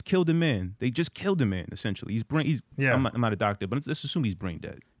man. They just killed a man. Essentially. I'm not a doctor, but let's assume he's brain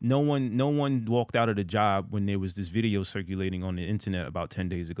dead. No one walked out of the job when there was this video circulating on the internet about 10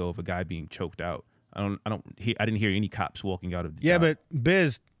 days ago of a guy being choked out. I didn't hear any cops walking out of the job. Yeah, but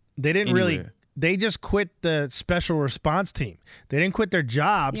Biz, they didn't really. They just quit the special response team. They didn't quit their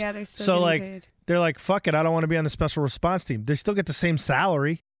jobs. Yeah, they're still getting paid. They're like, fuck it, I don't want to be on the special response team. They still get the same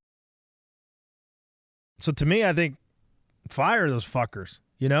salary. So to me, I think fire those fuckers.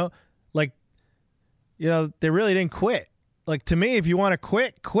 You know, like, you know, they really didn't quit. Like, to me, if you want to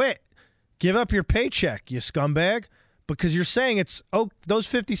quit. Give up your paycheck, you scumbag. Because you're saying those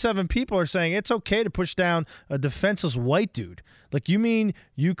 57 people are saying it's okay to push down a defenseless white dude. Like, you mean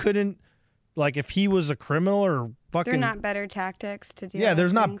you couldn't, like, if he was a criminal or fucking. They're not better tactics to do. Yeah,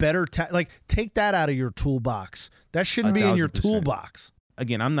 there's not better. Like, take that out of your toolbox. That shouldn't be in your toolbox.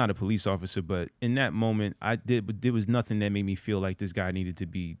 Again, I'm not a police officer, but in that moment, there was nothing that made me feel like this guy needed to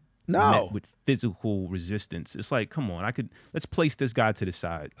be met with physical resistance. It's like, come on, let's place this guy to the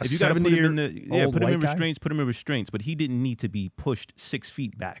side. If you got to put him in restraints, but he didn't need to be pushed 6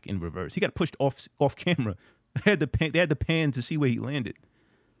 feet back in reverse. He got pushed off camera. They had the pan to see where he landed.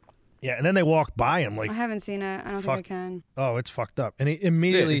 Yeah, and then they walked by him like. I haven't seen it. I don't think I can. Oh, it's fucked up, and he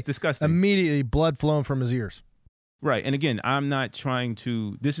immediately, it's disgusting. Immediately, blood flowing from his ears. Right, and again, I'm not trying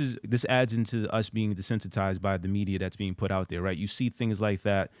to. This adds into us being desensitized by the media that's being put out there. Right, you see things like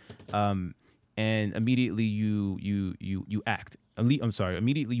that, and immediately you act.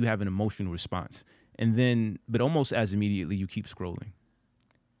 Immediately you have an emotional response, and then, but almost as immediately you keep scrolling.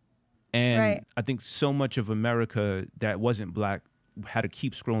 And right. I think so much of America that wasn't black had a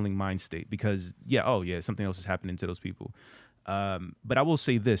keep scrolling mind state because something else is happening to those people. But I will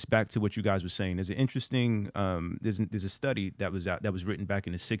say this, back to what you guys were saying. There's an interesting, there's a study that was written back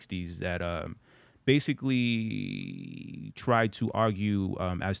in the 60s that basically tried to argue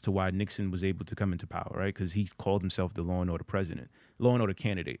as to why Nixon was able to come into power, right? Because he called himself the law and order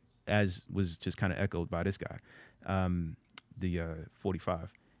candidate, as was just kind of echoed by this guy, the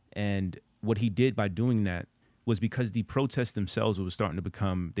 45. And what he did by doing that was because the protests themselves were starting to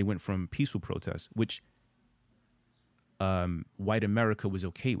become, they went from peaceful protests, which white America was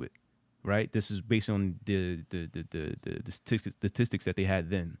okay with, right? This is based on the statistics that they had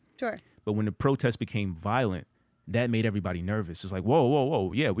then. Sure. But when the protests became violent, that made everybody nervous. It's like,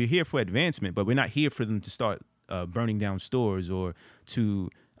 whoa. Yeah, we're here for advancement, but we're not here for them to start burning down stores or to,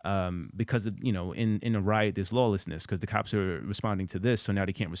 because of, in a riot, there's lawlessness because the cops are responding to this. So now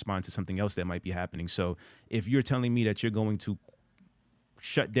they can't respond to something else that might be happening. So if you're telling me that you're going to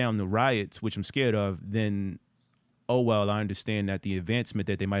shut down the riots, which I'm scared of, then oh, well, I understand that the advancement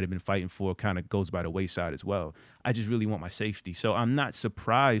that they might have been fighting for kind of goes by the wayside as well. I just really want my safety. So I'm not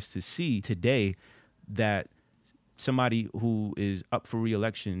surprised to see today that somebody who is up for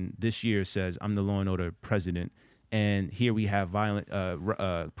re-election this year says, I'm the law and order president. And here we have violent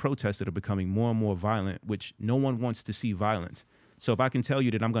protests that are becoming more and more violent, which no one wants to see violence. So if I can tell you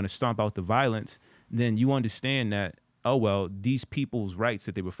that I'm going to stomp out the violence, then you understand that, oh, well, these people's rights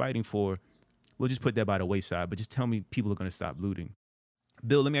that they were fighting for we'll just put that by the wayside. But just tell me people are going to stop looting.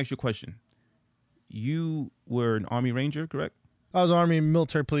 Bill, let me ask you a question. You were an Army Ranger, correct? I was Army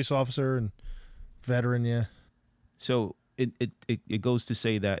military police officer and veteran, yeah. So it goes to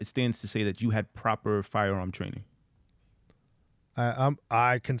say that, it stands to say that you had proper firearm training.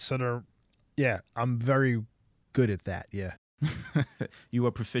 I consider, yeah, I'm very good at that, yeah. You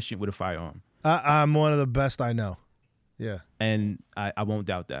are proficient with a firearm. I'm one of the best I know, yeah. And I won't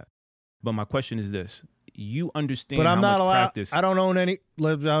doubt that. But my question is this. You understand but I'm how not much allowed, practice... I don't own any,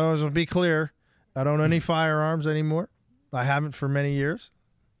 I want to be clear, I don't own any firearms anymore. I haven't for many years,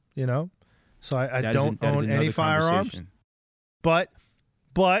 you know. So I don't own any firearms. But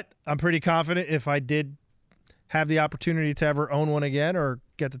I'm pretty confident if I did have the opportunity to ever own one again or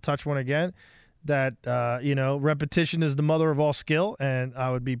get to touch one again, that, repetition is the mother of all skill, and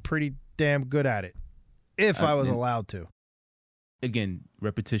I would be pretty damn good at it if I was allowed to. Again,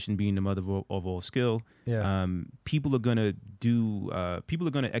 repetition being the mother of all skill. Yeah. People are gonna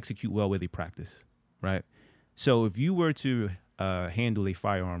execute well where they practice, right? So if you were to handle a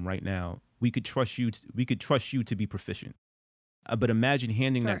firearm right now, we could trust you to be proficient. But imagine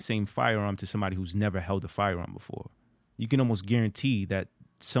handing that same firearm to somebody who's never held a firearm before. You can almost guarantee that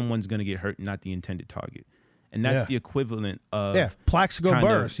someone's going to get hurt, not the intended target. And that's the equivalent of... Plaxico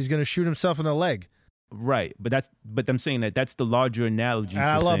Burress. He's going to shoot himself in the leg. Right. But I'm saying that's the larger analogy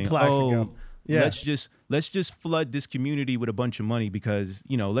for saying, Plaxico. Let's just flood this community with a bunch of money because,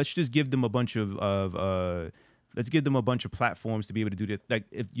 let's just give them a bunch of let's give them a bunch of platforms to be able to do this. Like,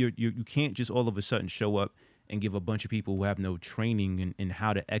 if you can't just all of a sudden show up and give a bunch of people who have no training in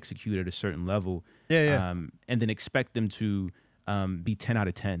how to execute at a certain level, and then expect them to be 10 out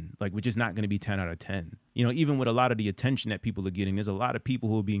of 10. Like, we're just not going to be 10 out of 10. Even with a lot of the attention that people are getting, there's a lot of people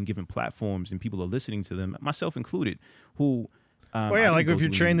who are being given platforms and people are listening to them, myself included, who... like if you're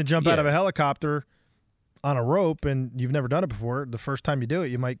trained to jump out of a helicopter on a rope and you've never done it before, the first time you do it,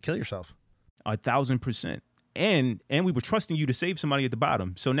 you might kill yourself. 1,000%. And we were trusting you to save somebody at the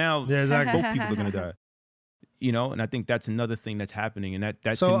bottom. So now both people are going to die. And I think that's another thing that's happening. And that to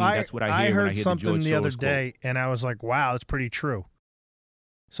me, that's what I hear when I hear the George Soros quote. I heard something the other day, and I was like, wow, that's pretty true.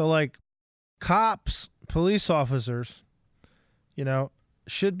 So, like, cops, police officers,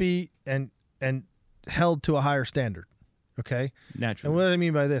 should be and held to a higher standard, okay? Naturally. And what I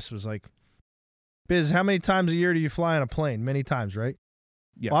mean by this was like, Biz, how many times a year do you fly on a plane? Many times, right?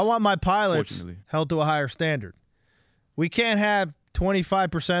 Yes. Well, I want my pilots held to a higher standard. We can't have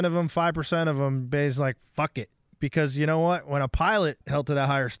 25% of them, 5% of them, Biz, like, fuck it. Because you know what? When a pilot held to that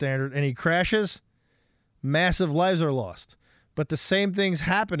higher standard and he crashes, massive lives are lost. But the same thing's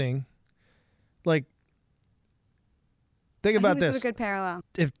happening. Like, think about this. This is a good parallel.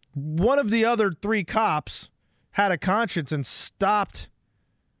 If one of the other three cops had a conscience and stopped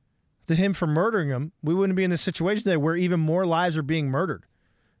him from murdering him, we wouldn't be in this situation today where even more lives are being murdered,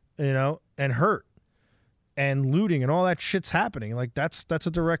 and hurt and looting and all that shit's happening. Like, that's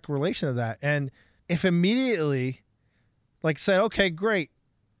a direct relation to that. And if immediately, like, say, okay, great,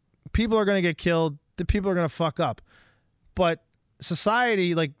 people are going to get killed, the people are going to fuck up. But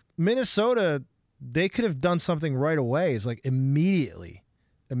society, like Minnesota, they could have done something right away. It's like immediately.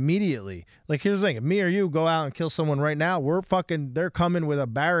 Like, here's the thing. If me or you go out and kill someone right now, they're coming with a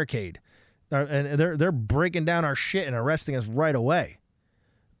barricade. And they're breaking down our shit and arresting us right away.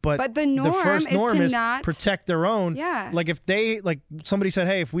 But the first norm is not protect their own. Yeah. Like, if somebody said,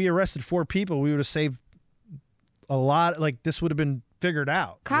 hey, if we arrested 4 people, we would have saved a lot. Like, this would have been figured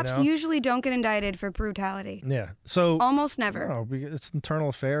out. Cops usually don't get indicted for brutality. Yeah. So almost never. No, it's internal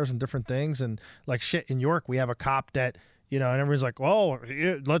affairs and different things. And like shit in York, we have a cop that, and everyone's like, oh,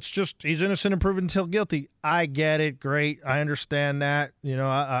 he's innocent and proven until guilty. I get it. Great. I understand that.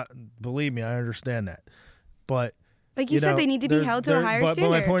 I believe me, I understand that. But like you said, they need to be held to a higher standard. But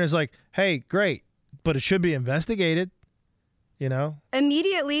my point is, like, hey, great, but it should be investigated.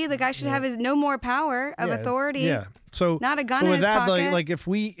 Immediately, the guy should have no more power of authority. Yeah. So not a gun in his pocket. Like if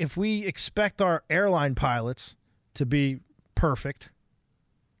we expect our airline pilots to be perfect,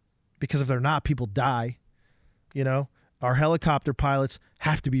 because if they're not, people die. Our helicopter pilots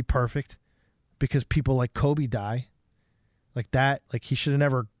have to be perfect because people like Kobe die. Like that, like he should have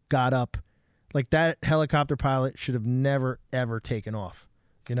never got up. Like that helicopter pilot should have never, ever taken off,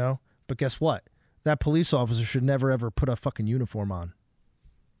 But guess what? That police officer should never, ever put a fucking uniform on.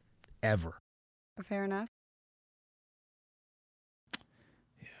 Ever. Fair enough.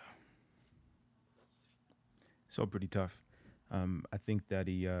 Yeah. It's all pretty tough. I think that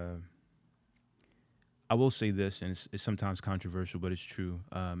I will say this, and it's sometimes controversial, but it's true.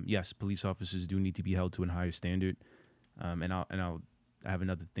 Yes, police officers do need to be held to a higher standard. And I have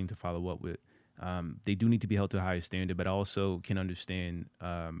another thing to follow up with. They do need to be held to a higher standard, but I also can understand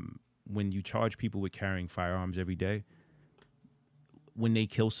when you charge people with carrying firearms every day, when they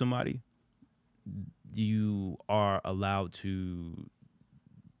kill somebody, you are allowed to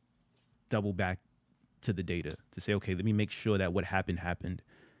double back to the data to say, okay, let me make sure that what happened.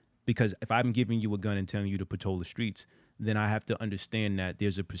 Because if I'm giving you a gun and telling you to patrol the streets, then I have to understand that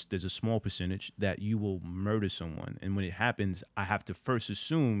there's a small percentage that you will murder someone. And when it happens, I have to first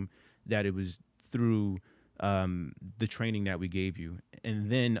assume that it was through the training that we gave you, and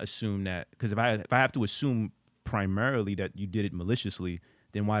then assume that, because if I have to assume primarily that you did it maliciously,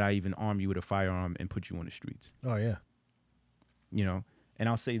 then why'd I even arm you with a firearm and put you on the streets? Oh, yeah. You know? And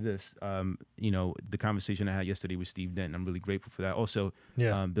I'll say this, the conversation I had yesterday with Steve Denton, I'm really grateful for that. Also,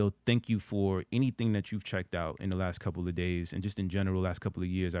 Bill, thank you for anything that you've checked out in the last couple of days and just in general, last couple of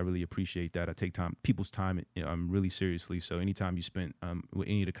years. I really appreciate that. I take people's time really seriously. So anytime you spent with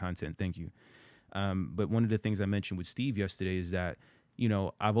any of the content, thank you. But one of the things I mentioned with Steve yesterday is that,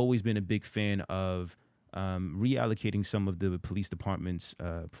 I've always been a big fan of reallocating some of the police department's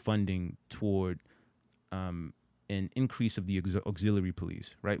funding toward an increase of the auxiliary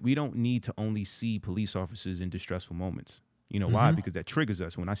police, right? We don't need to only see police officers in distressful moments. You know why? Because that triggers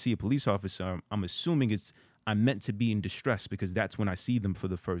us. When I see a police officer, I'm assuming I'm meant to be in distress because that's when I see them for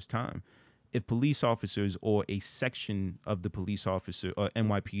the first time. If police officers or a section of the police officer or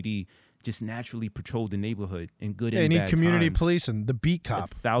NYPD just naturally patrol the neighborhood in good and bad times. You need community policing, the beat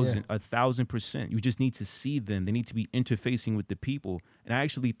cop. 1,000%. You just need to see them. They need to be interfacing with the people. And I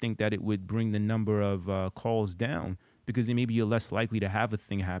actually think that it would bring the number of calls down because then maybe you're less likely to have a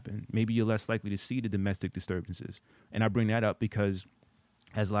thing happen. Maybe you're less likely to see the domestic disturbances. And I bring that up because,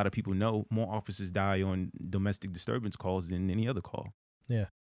 as a lot of people know, more officers die on domestic disturbance calls than any other call. Yeah.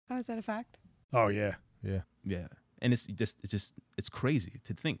 Oh, is that a fact? Oh, yeah. Yeah. Yeah. And it's crazy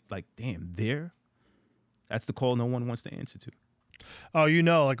to think, like, damn, that's the call no one wants to answer to. Oh,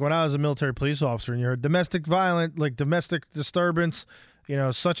 like when I was a military police officer and you heard domestic disturbance,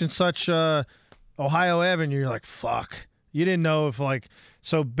 such and such Ohio Avenue, you're like, fuck. You didn't know if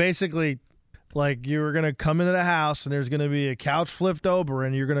so basically you were going to come into the house and there's going to be a couch flipped over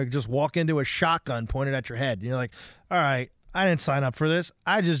and you're going to just walk into a shotgun pointed at your head. And you're like, all right, I didn't sign up for this.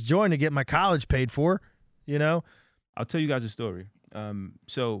 I just joined to get my college paid for, I'll tell you guys a story.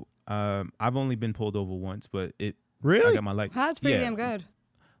 I've only been pulled over once, but really? I got my license. That's pretty damn good.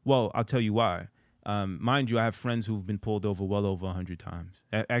 Well, I'll tell you why. Mind you, I have friends who've been pulled over well over 100 times.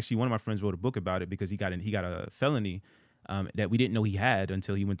 Actually, one of my friends wrote a book about it because he got a felony that we didn't know he had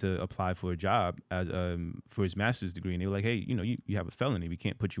until he went to apply for a job as for his master's degree, and they were like, "Hey, you have a felony. We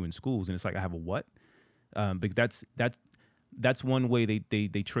can't put you in schools." And it's like, I have a what? But that's one way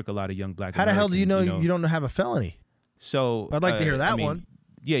they trick a lot of young black. How the hell do you know you don't have a felony? So I'd like to hear that one.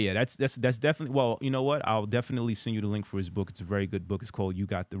 Yeah, that's definitely. Well, you know what? I'll definitely send you the link for his book. It's a very good book. It's called "You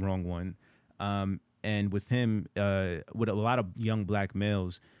Got the Wrong One." And with him, with a lot of young black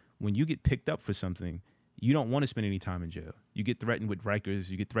males, when you get picked up for something, you don't want to spend any time in jail. You get threatened with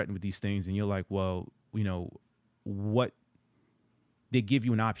Rikers, you get threatened with these things, and you're like, well, what? They give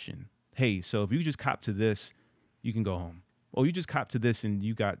you an option. Hey, so if you just cop to this, you can go home. Or you just cop to this and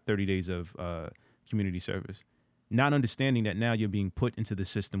you got 30 days of community service. Not understanding that now you're being put into the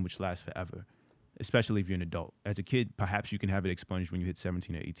system which lasts forever, especially if you're an adult. As a kid, perhaps you can have it expunged when you hit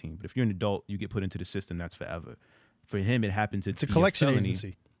 17 or 18. But if you're an adult, you get put into the system, that's forever. For him, it happens to be a collection felony.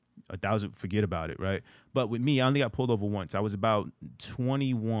 agency. 1,000, forget about it, right? But with me, I only got pulled over once. I was about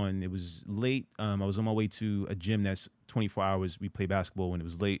 21. It was late. I was on my way to a gym that's 24 hours. We play basketball when it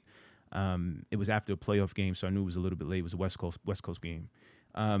was late. It was after a playoff game, so I knew it was a little bit late. It was a West Coast game.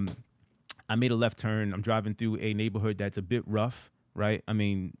 I made a left turn. I'm driving through a neighborhood that's a bit rough, right? I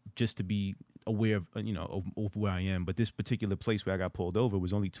mean, just to be aware of, of where I am. But this particular place where I got pulled over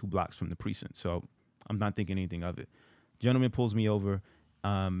was only 2 blocks from the precinct, so I'm not thinking anything of it. Gentleman pulls me over,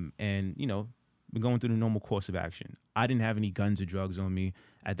 and we're going through the normal course of action. I didn't have any guns or drugs on me.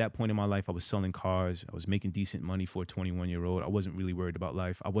 At that point in my life, I was selling cars. I was making decent money for a 21-year-old. I wasn't really worried about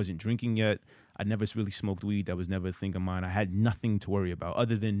life. I wasn't drinking yet. I never really smoked weed. That was never a thing of mine. I had nothing to worry about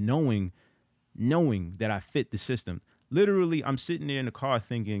other than knowing that I fit the system. Literally, I'm sitting there in the car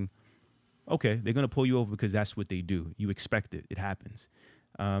thinking, okay, they're going to pull you over because that's what they do. You expect it. It happens.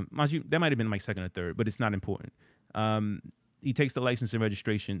 Mind you, that might have been my second or third, but it's not important. He takes the license and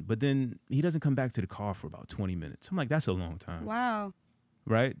registration, but then he doesn't come back to the car for about 20 minutes. I'm like, that's a long time. Wow.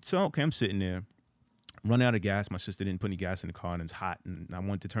 Right? So, okay, I'm sitting there, running out of gas. My sister didn't put any gas in the car, and it's hot, and I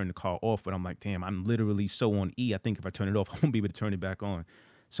wanted to turn the car off, but I'm like, damn, I'm literally so on E. I think if I turn it off, I won't be able to turn it back on.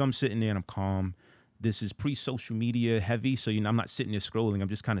 So I'm sitting there, and I'm calm, This is pre-social media heavy, so I'm not sitting there scrolling. I'm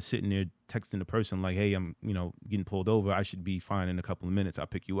just kind of sitting there texting the person like, hey, I'm getting pulled over. I should be fine in a couple of minutes. I'll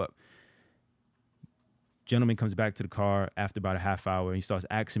pick you up. Gentleman comes back to the car after about a half hour, and he starts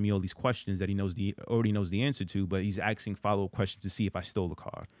asking me all these questions that he already knows the answer to, but he's asking follow-up questions to see if I stole the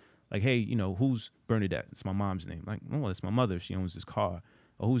car. Like, hey, who's Bernadette? It's my mom's name. Like, oh, that's my mother. She owns this car.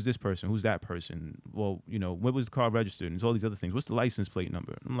 Oh, who's this person? Who's that person? Well, where was the car registered? And there's all these other things. What's the license plate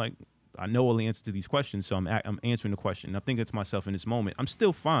number? I'm like, I know all the answers to these questions, so I'm answering the question. I'm thinking to myself in this moment, I'm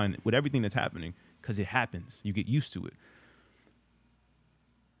still fine with everything that's happening because it happens. You get used to it.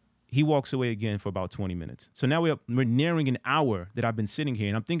 He walks away again for about 20 minutes. So now we're nearing an hour that I've been sitting here,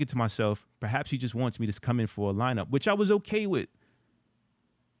 and I'm thinking to myself, perhaps he just wants me to come in for a lineup, which I was okay with.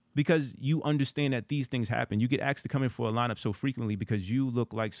 Because you understand that these things happen. You get asked to come in for a lineup so frequently because you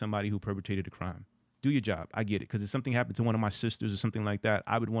look like somebody who perpetrated a crime. Do your job. I get it. Because if something happened to one of my sisters or something like that,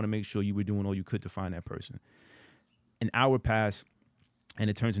 I would want to make sure you were doing all you could to find that person. An hour passed, and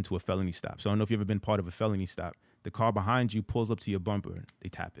it turns into a felony stop. So I don't know if you've ever been part of a felony stop. The car behind you pulls up to your bumper. They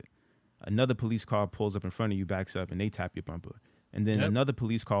tap it. Another police car pulls up in front of you, backs up, and they tap your bumper. And then another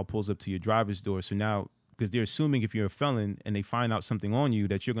police car pulls up to your driver's door. So now, because they're assuming if you're a felon and they find out something on you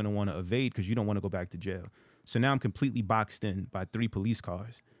that you're going to want to evade because you don't want to go back to jail. So now I'm completely boxed in by 3 police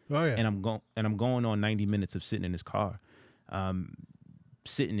cars. Oh, yeah. And I'm going on 90 minutes of sitting in this car,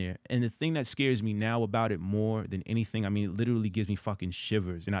 sitting there. And the thing that scares me now about it more than anything, I mean, it literally gives me fucking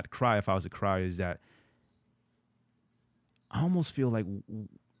shivers, and I'd cry if I was a crier, is that I almost feel like,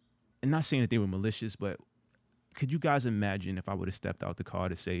 and not saying that they were malicious, but could you guys imagine if I would have stepped out the car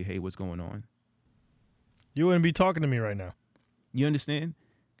to say, hey, what's going on? You wouldn't be talking to me right now. You understand?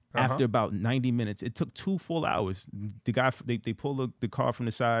 Uh-huh. After about 90 minutes, it took 2 full hours. The guy, they pull the car from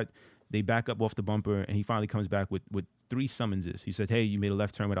the side, they back up off the bumper, and he finally comes back with 3 summonses. He said, hey, you made a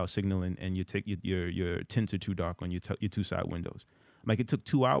left turn without signaling, and your tints are too dark on your 2 side windows. I'm like, it took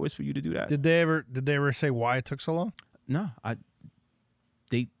 2 hours for you to do that? Did they ever say why it took so long? No,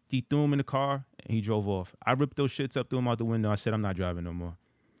 they threw him in the car, and he drove off. I ripped those shits up, threw him out the window. I said, I'm not driving no more.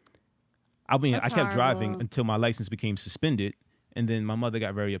 I mean, That's I kept driving horrible. until my license became suspended. And then my mother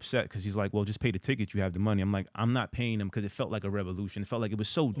got very upset because he's like, well, just pay the ticket. You have the money. I'm like, I'm not paying them because it felt like a revolution. It felt like it was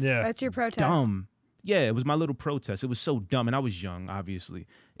so Yeah. That's your protest. dumb. Yeah, it was my little protest. It was so dumb. And I was young, obviously.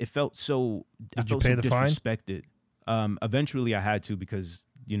 It felt so, I Did you felt pay so the fine? disrespected. Eventually I had to because,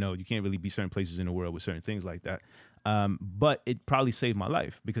 you can't really be certain places in the world with certain things like that. But it probably saved my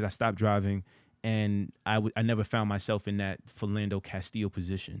life because I stopped driving and I never found myself in that Philando Castile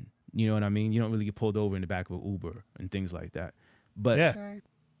position. You know what I mean? You don't really get pulled over in the back of an Uber and things like that. But Yeah. Sure.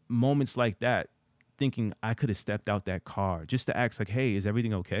 moments like that, thinking I could have stepped out that car just to ask like, hey, is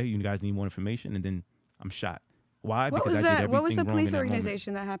everything okay? You guys need more information? And then I'm shot. Why? What because was I did that? everything What was the wrong in police that moment.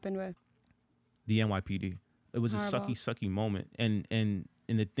 organization that happened with? The NYPD. It was Horrible. a sucky moment. And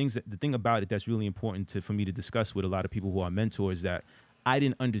the thing about it that's really important for me to discuss with a lot of people who are mentors, that I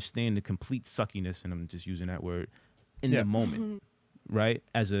didn't understand the complete suckiness, and I'm just using that word, in Yeah. the moment. Right?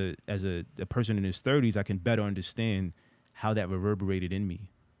 As a person in his 30s, I can better understand how that reverberated in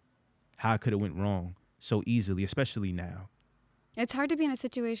me, how I could have went wrong so easily, especially now. It's hard to be in a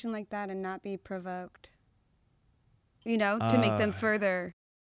situation like that and not be provoked. To make them further,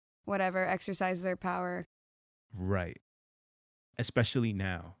 exercise their power. Right. Especially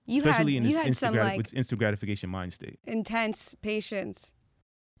now. You especially had- in you this had some, like- instant gratification mind state. Intense patience.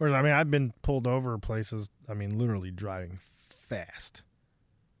 Whereas, I mean, I've been pulled over places, I mean, literally driving fast,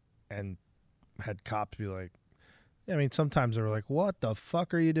 and had cops be like, I mean, sometimes they were like, what the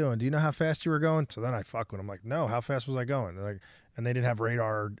fuck are you doing? Do you know how fast you were going? So then I fuck with them. I'm like, no, how fast was I going? They're like, and they didn't have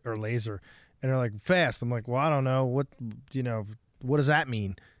radar or laser. And they're like, fast. I'm like, well, I don't know. What does that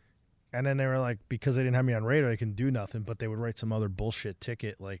mean? And then they were like, because they didn't have me on radar, they can do nothing, but they would write some other bullshit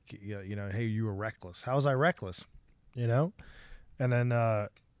ticket like, hey, you were reckless. How was I reckless? And then,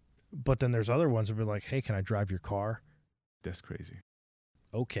 but then there's other ones that be like, hey, can I drive your car? That's crazy.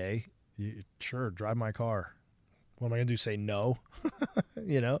 Okay, sure, drive my car. What am I going to do, say no?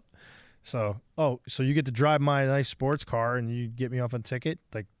 So you get to drive my nice sports car and you get me off a ticket?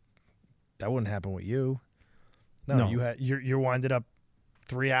 Like, that wouldn't happen with you. No. You winded up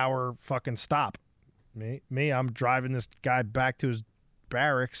 3-hour fucking stop. Me, I'm driving this guy back to his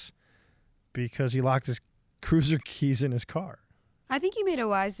barracks because he locked his cruiser keys in his car. I think you made a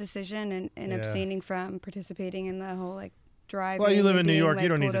wise decision in Yeah. abstaining from participating in the whole driving. Well, you live and in New being, York. You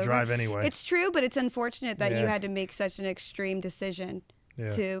don't need pulled to over. drive anyway. It's true, but it's unfortunate that you Yeah. had to make such an extreme decision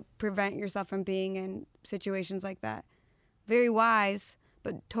Yeah. to prevent yourself from being in situations like that. Very wise,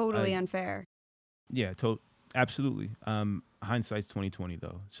 but totally unfair. Yeah, absolutely. hindsight's 2020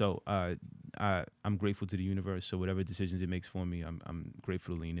 though. So I'm grateful to the universe. So whatever decisions it makes for me, I'm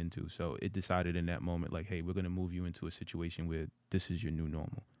grateful to lean into. So it decided in that moment, like, hey, we're gonna move you into a situation where this is your new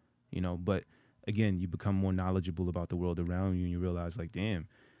normal, But again, you become more knowledgeable about the world around you, and you realize, like, damn,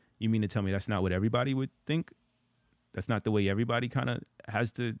 you mean to tell me that's not what everybody would think? That's not the way everybody kind of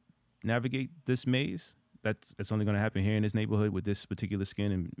has to navigate this maze? That's only going to happen here in this neighborhood with this particular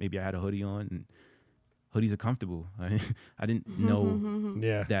skin, and maybe I had a hoodie on, and hoodies are comfortable. I didn't know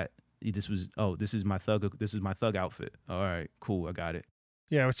that this is my thug outfit. All right, cool, I got it.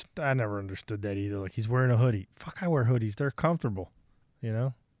 Yeah, which I never understood that either. Like, he's wearing a hoodie. Fuck, I wear hoodies. They're comfortable,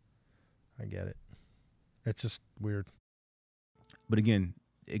 I get it. It's just weird. But again,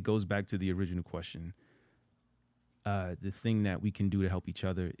 it goes back to the original question. The thing that we can do to help each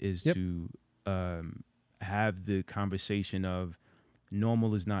other is to have the conversation of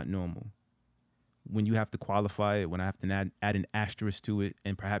normal is not normal. When you have to qualify it, when I have to add an asterisk to it,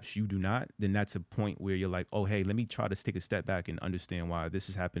 and perhaps you do not, then that's a point where you're like, oh, hey, let me try to take a step back and understand why this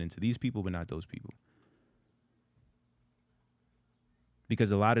is happening to these people but not those people. Because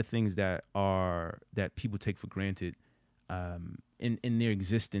a lot of things that people take for granted in their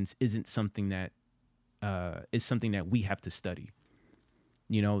existence isn't something that is something that we have to study.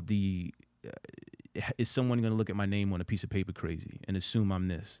 Is someone going to look at my name on a piece of paper crazy and assume I'm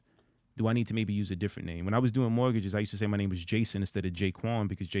this? Do I need to maybe use a different name? When I was doing mortgages, I used to say my name was Jason instead of Jaquan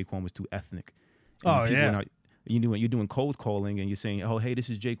because Jaquan was too ethnic. And you're doing cold calling and you're saying, oh, hey, this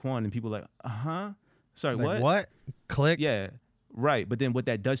is Jaquan. And people are like, sorry, like, what? Click. Yeah, right. But then what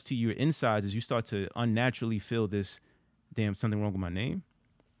that does to your insides is you start to unnaturally feel this, damn, something wrong with my name.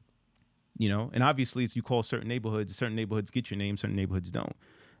 And obviously it's you call certain neighborhoods get your name, certain neighborhoods don't.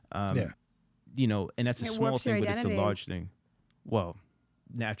 And that's a small thing, but it's a large thing. Well,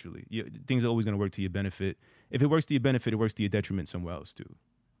 naturally, things are always going to work to your benefit. If it works to your benefit, it works to your detriment somewhere else too.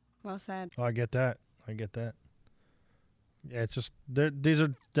 Well said. Oh, I get that. Yeah, it's just these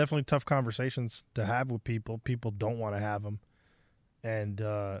are definitely tough conversations to have with people. People don't want to have them, and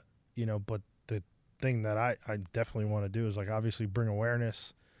but the thing that I definitely want to do is, like, obviously bring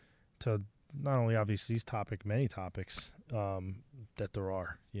awareness to not only obviously these topics, many topics that there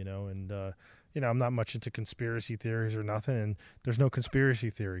are, and I'm not much into conspiracy theories or nothing, and there's no conspiracy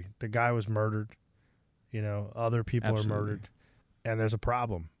theory. The guy was murdered, other people Absolutely. are murdered, and there's a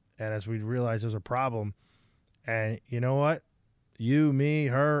problem. And as we realize there's a problem, and you know what, you, me,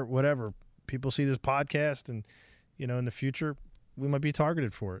 her, whatever, people see this podcast, and in the future we might be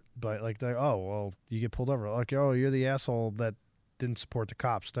targeted for it. But like, oh well, you get pulled over, like, oh, you're the asshole that didn't support the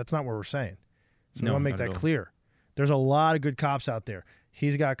cops. That's not what we're saying. So I want to make that clear. There's a lot of good cops out there.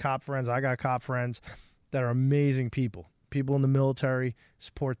 He's got cop friends. I got cop friends that are amazing people. People in the military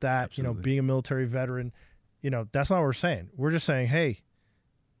support that. Absolutely. Being a military veteran. That's not what we're saying. We're just saying, hey,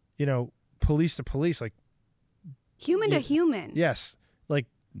 police to police, like human to human. Yes, like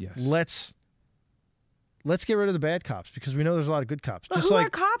let's get rid of the bad cops because we know there's a lot of good cops. But just who like are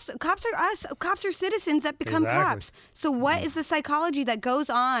cops? Cops are us. Cops are citizens that become cops. So what is the psychology that goes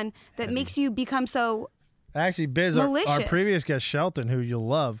on that makes you become so actually, Biz, our previous guest, Shelton, who you'll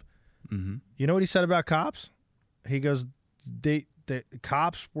love, you know what he said about cops? He goes, the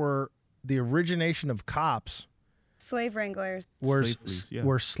cops were the origination of cops. Slave wranglers.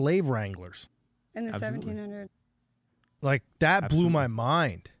 Were slave wranglers. In the Absolutely. 1700s. Like, that Absolutely. blew my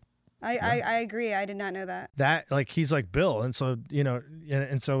mind. I agree. I did not know that. That, like, he's like Bill. And so,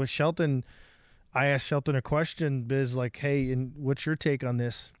 and so Shelton, I asked Shelton a question, Biz, like, hey, and what's your take on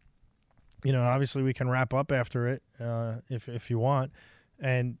this? Obviously we can wrap up after it if you want.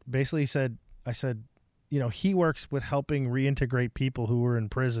 And basically I said, he works with helping reintegrate people who were in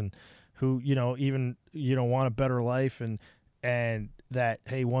prison, who, even, want a better life and that,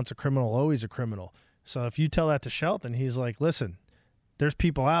 hey, once a criminal, always a criminal. So if you tell that to Shelton, he's like, listen, there's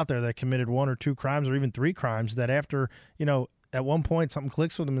people out there that committed 1 or 2 crimes or even 3 crimes that after, at one point something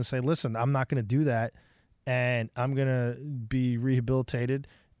clicks with them and say, listen, I'm not going to do that. And I'm going to be rehabilitated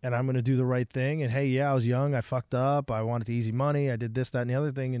and I'm going to do the right thing. And hey, yeah, I was young. I fucked up. I wanted the easy money. I did this, that, and the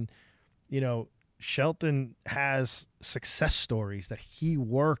other thing. And, Shelton has success stories that he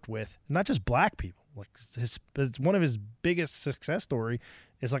worked with, not just black people. Like, it's one of his biggest success story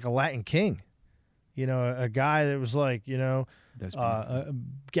is like a Latin king. A guy that was like, That's a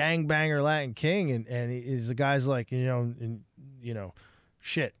gangbanger Latin king. And he's the guy's like,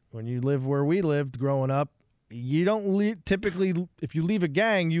 shit, when you live where we lived growing up, you don't leave, typically, if you leave a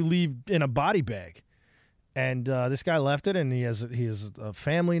gang, you leave in a body bag. And this guy left it, and he has a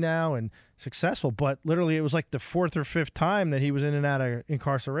family now and successful. But literally, it was like the 4th or 5th time that he was in and out of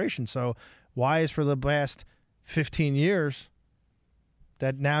incarceration. So why is for the past 15 years,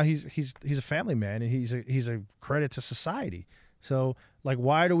 that now he's a family man and he's a credit to society. So like,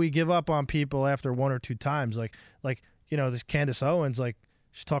 why do we give up on people after one or two times? Like this Candace Owens, like,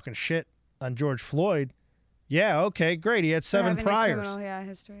 she's talking shit on George Floyd. Yeah, okay, great. He had 7 priors.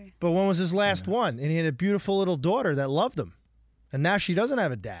 History. But when was his last one? And he had a beautiful little daughter that loved him. And now she doesn't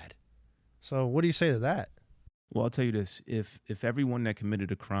have a dad. So what do you say to that? Well, I'll tell you this. If everyone that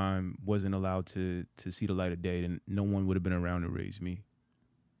committed a crime wasn't allowed to see the light of day, then no one would have been around to raise me.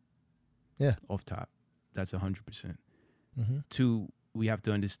 Yeah. Off top. That's 100%. Mm-hmm. 2, we have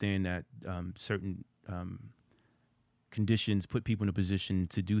to understand that certain conditions put people in a position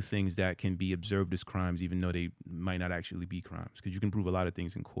to do things that can be observed as crimes, even though they might not actually be crimes. Because you can prove a lot of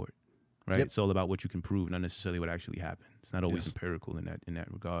things in court, right? Yep. It's all about what you can prove, not necessarily what actually happened. It's not always Yes. empirical in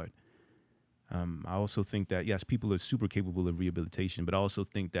that regard. I also think that, yes, people are super capable of rehabilitation, but I also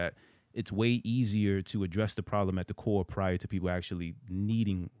think that it's way easier to address the problem at the core prior to people actually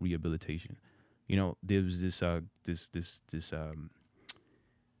needing rehabilitation. You know, there was this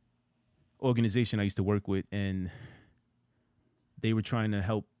organization I used to work with, and they were trying to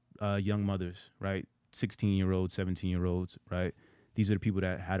help young mothers, right? 16-year-olds, 17-year-olds, right? These are the people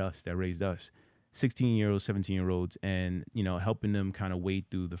that had us, that raised us. 16-year-olds, 17-year-olds, and, you know, helping them kind of wade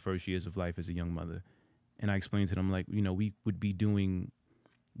through the first years of life as a young mother. And I explained to them, like, you know, we would be doing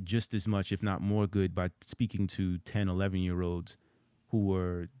just as much, if not more good, by speaking to 10, 11-year-olds who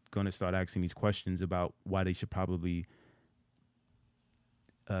were going to start asking these questions about why they should probably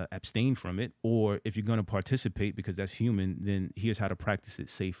abstain from it, or if you're going to participate because that's human, then here's how to practice it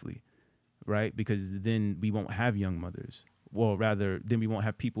safely, right? Because then we won't have young mothers. Well, rather, then we won't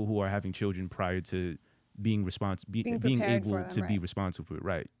have people who are having children prior to being being able to be responsible for it,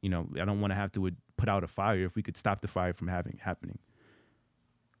 right? You know, I don't want to have to put out a fire if we could stop the fire from happening.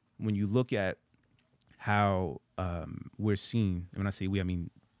 When you look at how we're seen, and when I say we, I mean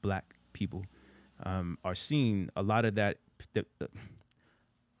black people, are seen, a lot of that.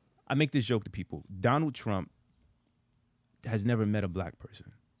 I make this joke to people. Donald Trump has never met a black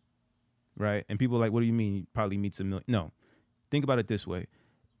person, right? And people are like, what do you mean? He probably meets a million. No. Think about it this way.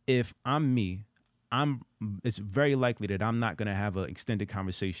 If I'm me, it's very likely that I'm not going to have an extended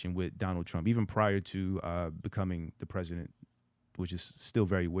conversation with Donald Trump, even prior to becoming the president, which is still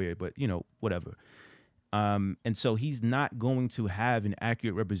very weird, but, you know, whatever. And so he's not going to have an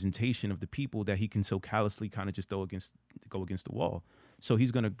accurate representation of the people that he can so callously kind of just go against the wall. So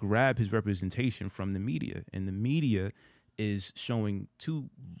he's going to grab his representation from the media, and the media is showing 2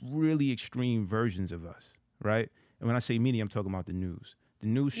 really extreme versions of us, right? And when I say media, I'm talking about the news. The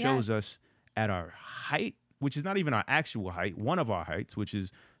news shows us at our height, which is not even our actual height, one of our heights, which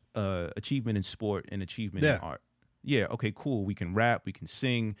is achievement in sport and achievement in art. Yeah, okay, cool. We can rap, we can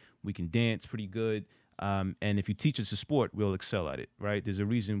sing, we can dance pretty good. And if you teach us a sport, we'll excel at it, right? There's a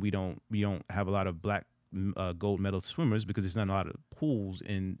reason we don't have a lot of black gold medal swimmers, because there's not a lot of pools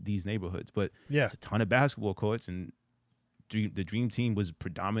in these neighborhoods. But there's a ton of basketball courts, and the dream team was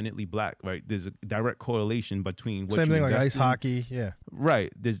predominantly black, right? There's a direct correlation between what same you thing like ice in. hockey, yeah.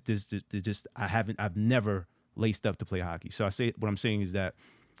 Right. There's just I've never laced up to play hockey. So what I'm saying is that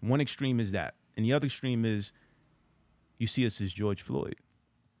one extreme is that, and the other extreme is you see us as George Floyd.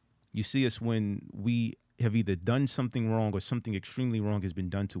 You see us when we have either done something wrong or something extremely wrong has been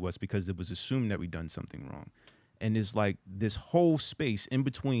done to us because it was assumed that we've done something wrong. And there's like this whole space in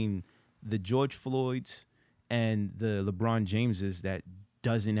between the George Floyds and the LeBron Jameses that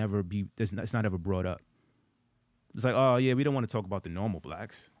it's not ever brought up. It's like, oh yeah, we don't want to talk about the normal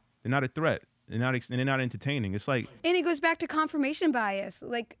blacks. They're not a threat. They're not entertaining. It's like, and it goes back to confirmation bias.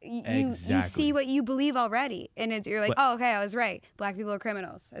 Like you see what you believe already, and you're like, oh, okay, I was right. Black people are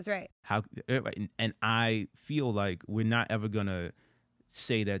criminals. That's right. And I feel like we're not ever gonna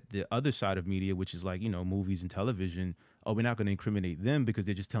say that the other side of media, which is like, you know, movies and television, we're not gonna incriminate them because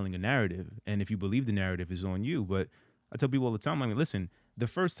they're just telling a narrative. And if you believe the narrative is on you. But I tell people all the time, I mean, listen, the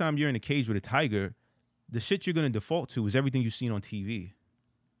first time you're in a cage with a tiger, the shit you're gonna default to is everything you've seen on TV.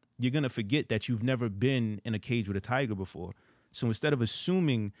 You're going to forget that you've never been in a cage with a tiger before. So instead of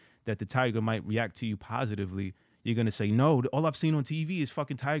assuming that the tiger might react to you positively, you're going to say, no, all I've seen on TV is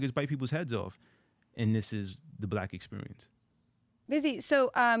fucking tigers bite people's heads off. And this is the black experience. Busy. So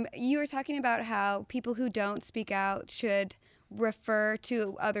you were talking about how people who don't speak out should refer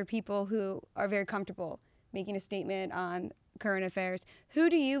to other people who are very comfortable making a statement on current affairs. Who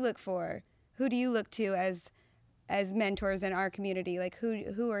do you look for? Who do you look to as mentors in our community? Like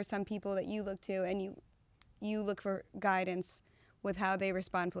who are some people that you look to and you look for guidance with how they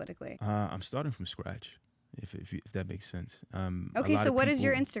respond politically? I'm starting from scratch, if that makes sense. Okay, so what is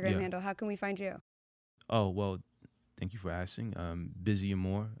your Instagram handle? How can we find you? Oh, well, thank you for asking. Busy and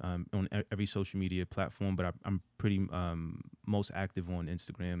more on every social media platform, but I'm pretty most active on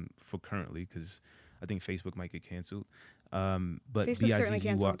Instagram for currently because I think Facebook might get canceled. But Facebook certainly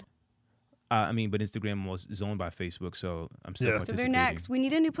canceled. But Instagram is owned by Facebook, so I'm still participating. So they're next. We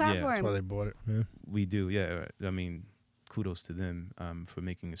need a new platform. That's why they bought it. Yeah. We do, yeah. I mean, kudos to them for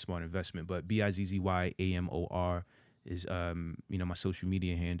making a smart investment. But BIZZYAMOR is my social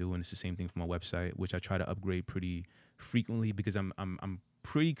media handle, and it's the same thing for my website, which I try to upgrade pretty frequently because I'm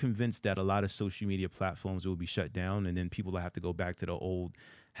pretty convinced that a lot of social media platforms will be shut down, and then people will have to go back to the old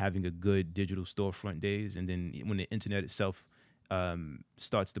having a good digital storefront days. And then when the internet itself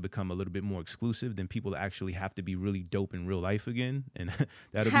starts to become a little bit more exclusive, then people actually have to be really dope in real life again, and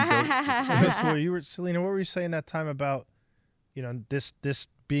that'll be dope. So Selena, what were you saying that time about, this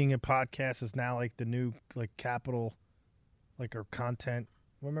being a podcast is now like the new like capital, like our content?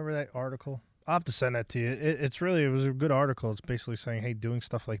 Remember that article? I'll have to send that to you. It was a good article. It's basically saying, hey, doing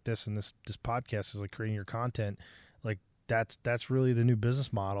stuff like this and this podcast is like creating your content. Like that's really the new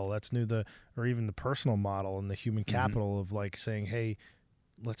business model. That's or even the personal model and the human capital of like saying, hey,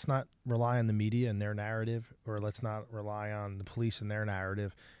 let's not rely on the media and their narrative, or let's not rely on the police and their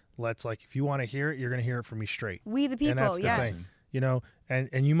narrative. Let's, like, if you want to hear it, you're going to hear it from me straight. We the people, and that's the yes. thing,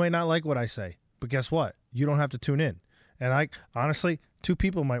 and you might not like what I say, but guess what? You don't have to tune in. And honestly, 2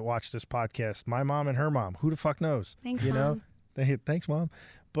 people might watch this podcast, my mom and her mom. Who the fuck knows? Thanks, Mom. Thanks, Mom.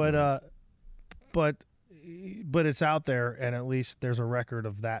 But it's out there, and at least there's a record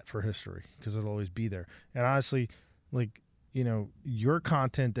of that for history because it'll always be there. And honestly, like, your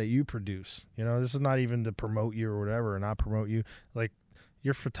content that you produce, this is not even to promote you or whatever, or not promote you. Like,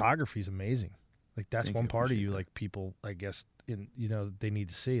 your photography is amazing. Like, that's one part of you, like, people, I guess, they need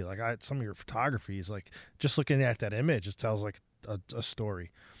to see. Like, some of your photography is like, just looking at that image, it tells like a story.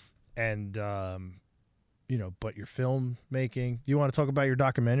 And, but your film making, you want to talk about your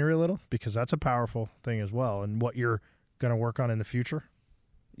documentary a little? Because that's a powerful thing as well, and what you're going to work on in the future.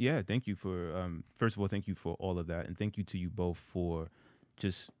 Yeah, thank you for, first of all, thank you for all of that. And thank you to you both for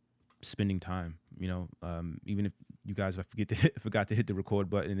just spending time, even if you guys forgot to hit the record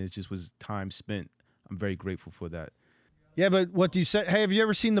button, it just was time spent. I'm very grateful for that. Yeah, but what do you say? Hey, have you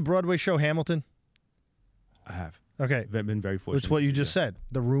ever seen the Broadway show Hamilton? I have. Okay. I've been very fortunate. It's what you just said.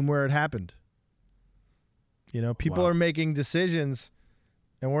 The room where it happened. People are making decisions,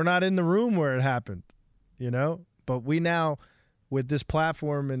 and we're not in the room where it happened, But we now, with this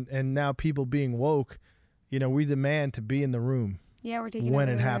platform and now people being woke, we demand to be in the room. Yeah, we're taking when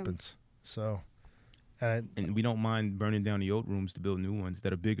over it the room. happens. So, and we don't mind burning down the old rooms to build new ones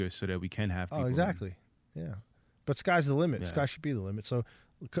that are bigger, so that we can have people. Oh, exactly. Yeah, but sky's the limit. Yeah. Sky should be the limit. So,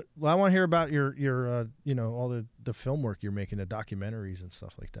 I want to hear about your all the film work you're making, the documentaries and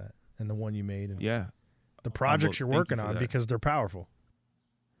stuff like that, and the one you made, and the projects you're working on, because they're powerful.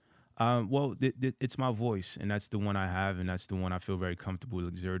 Well, it's my voice, and that's the one I have, and that's the one I feel very comfortable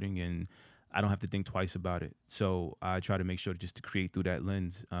exerting, and I don't have to think twice about it. So I try to make sure just to create through that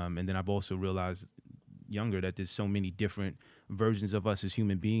lens. And then I've also realized younger that there's so many different versions of us as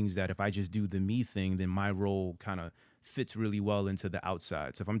human beings that if I just do the me thing, then my role kind of fits really well into the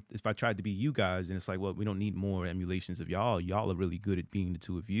outside. So if I tried to be you guys, and it's like, well, we don't need more emulations of y'all. Y'all are really good at being the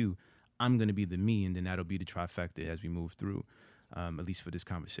two of you. I'm going to be the me, and then that'll be the trifecta as we move through, at least for this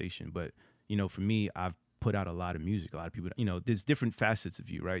conversation. But, for me, I've put out a lot of music. A lot of people, there's different facets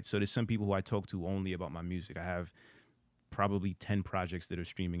of you, right? So there's some people who I talk to only about my music. I have probably 10 projects that are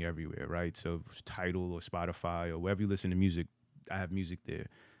streaming everywhere, right? So Tidal or Spotify or wherever you listen to music, I have music there.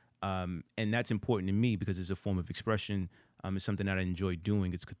 And that's important to me because it's a form of expression. It's something that I enjoy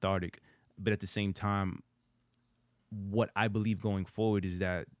doing. It's cathartic. But at the same time, what I believe going forward is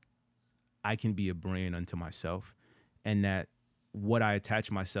that I can be a brand unto myself, and that what I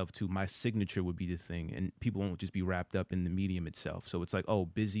attach myself to, my signature would be the thing, and people won't just be wrapped up in the medium itself. So it's like, oh,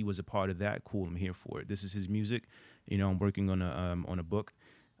 Busy was a part of that. Cool, I'm here for it. This is his music. I'm working on a book.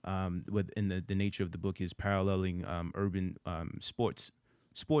 Within the nature of the book is paralleling urban sports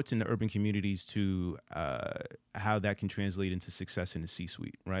in the urban communities to how that can translate into success in the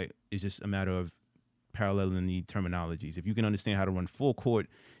C-suite. Right? It's just a matter of paralleling the terminologies. If you can understand how to run full court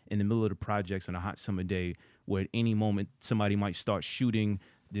in the middle of the projects on a hot summer day, where at any moment somebody might start shooting,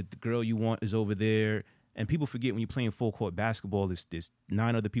 the girl you want is over there, and people forget when you're playing full court basketball, there's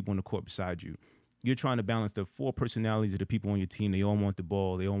 9 other people on the court beside you. You're trying to balance the 4 personalities of the people on your team. They all want the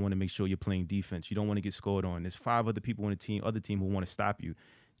ball. They all want to make sure you're playing defense. You don't want to get scored on. There's 5 other people on the other team who want to stop you.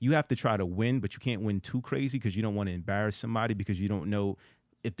 You have to try to win, but you can't win too crazy because you don't want to embarrass somebody, because you don't know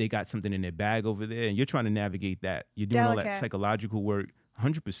if they got something in their bag over there, and you're trying to navigate that. You're doing all that psychological work.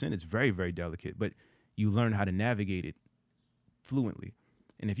 100%. It's very, very delicate, but you learn how to navigate it fluently.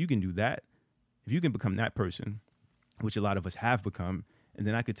 And if you can do that, if you can become that person, which a lot of us have become, and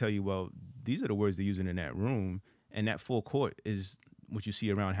then I could tell you, well, these are the words they're using in that room, and that full court is what you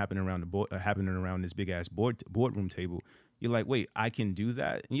see around happening around this big ass boardroom table. You're like, wait, I can do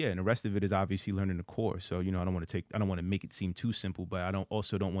that? Yeah, and the rest of it is obviously learning the core. So, I don't want to make it seem too simple, but I don't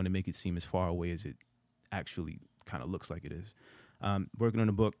want to make it seem as far away as it actually kind of looks like it is. Working on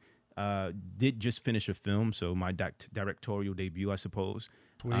a book, did just finish a film, so my directorial debut, I suppose.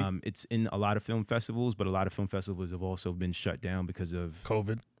 It's in a lot of film festivals, but a lot of film festivals have also been shut down because of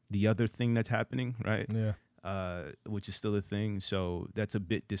COVID. The other thing that's happening, right? Yeah. Which is still a thing. So that's a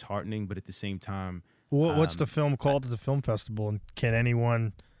bit disheartening, but at the same time, What's the film called at the film festival, and can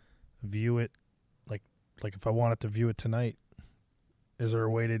anyone view it? Like if I wanted to view it tonight, is there a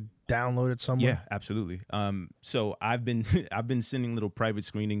way to download it somewhere? Yeah, absolutely. So I've been sending little private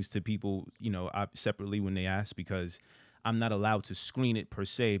screenings to people, separately when they ask, because I'm not allowed to screen it per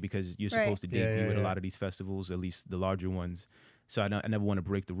se, because you're supposed to debut at a lot of these festivals, at least the larger ones. So I never want to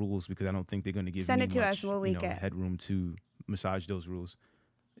break the rules, because I don't think they're going to give me much, we'll leak it. Headroom to massage those rules.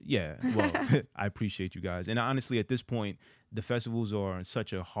 Yeah, well, I appreciate you guys. And honestly, at this point, the festivals are on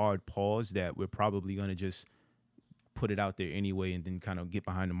such a hard pause that we're probably going to just put it out there anyway, and then kind of get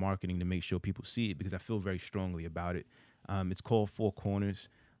behind the marketing to make sure people see it, because I feel very strongly about it. It's called Four Corners,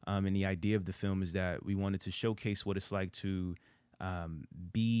 and the idea of the film is that we wanted to showcase what it's like to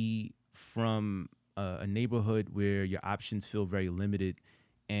be from a neighborhood where your options feel very limited,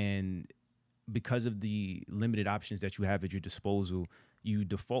 and because of the limited options that you have at your disposal, you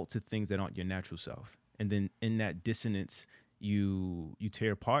default to things that aren't your natural self. And then in that dissonance, you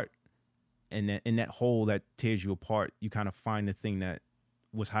tear apart. And in that hole that tears you apart, you kind of find the thing that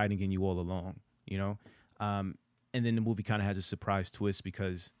was hiding in you all along, And then the movie kind of has a surprise twist,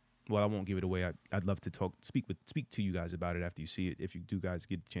 because, well, I won't give it away. I'd love to speak to you guys about it after you see it, if you do guys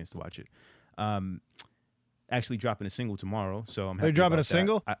get the chance to watch it. Actually dropping a single tomorrow, so I'm happy. Are you dropping about a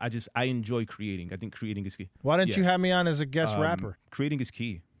single? I enjoy creating. I think creating is key. Why didn't you have me on as a guest rapper? Creating is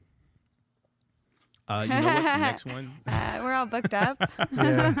key. You know what? The next one. We're all booked up.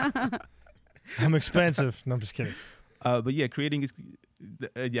 Yeah. I'm expensive. No, I'm just kidding. But yeah, creating is.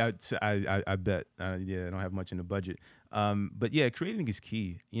 I bet. I don't have much in the budget. But yeah, creating is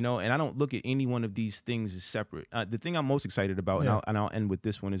key. And I don't look at any one of these things as separate. The thing I'm most excited about, and I'll end with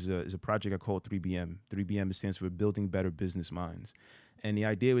this one, is a project I call 3BM. 3BM stands for Building Better Business Minds. And the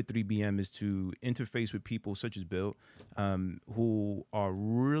idea with 3BM is to interface with people such as Bill, who are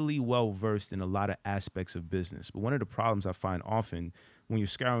really well versed in a lot of aspects of business. But one of the problems I find often when you're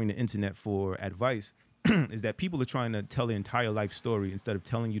scouring the internet for advice is that people are trying to tell their entire life story instead of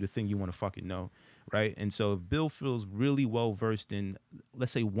telling you the thing you want to fucking know, right? And so if Bill feels really well versed in,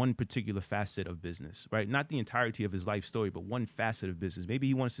 let's say, one particular facet of business, right? Not the entirety of his life story, but one facet of business. Maybe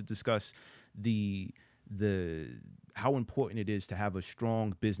he wants to discuss the how important it is to have a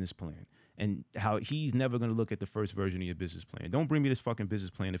strong business plan, and how he's never going to look at the first version of your business plan. Don't bring me this fucking business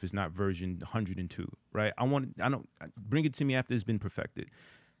plan if it's not version 102, right? Bring it to me after it's been perfected.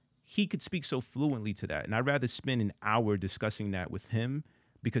 He could speak so fluently to that, and I'd rather spend an hour discussing that with him,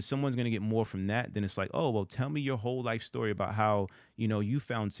 because someone's going to get more from that than it's like, oh, well, tell me your whole life story about how, you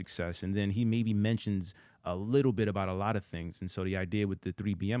found success. And then he maybe mentions a little bit about a lot of things. And so the idea with the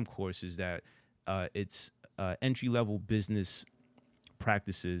 3BM course is that it's entry-level business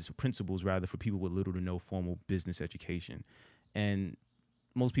principles rather, for people with little to no formal business education. And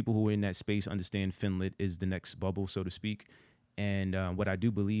most people who are in that space understand FinLit is the next bubble, so to speak. And what I do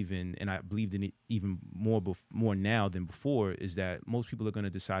believe in, and I believed in it even more now than before, is that most people are going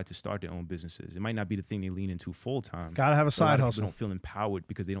to decide to start their own businesses. It might not be the thing they lean into full time. Gotta have a side hustle. People don't feel empowered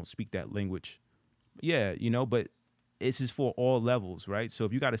because they don't speak that language. Yeah, but this is for all levels, right? So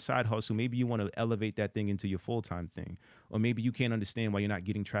if you got a side hustle, maybe you want to elevate that thing into your full-time thing. Or maybe you can't understand why you're not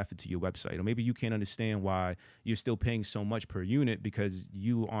getting traffic to your website. Or maybe you can't understand why you're still paying so much per unit because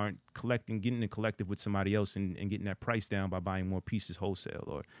you aren't getting a collective with somebody else and getting that price down by buying more pieces wholesale,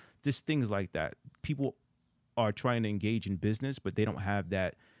 or just things like that. People are trying to engage in business, but they don't have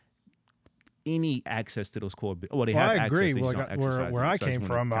that any access to those core. Well, they have I agree. access. They just don't exercise where I so came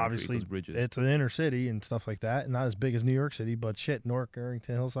from, obviously, it's an inner city and stuff like that, and not as big as New York City, but shit, Newark,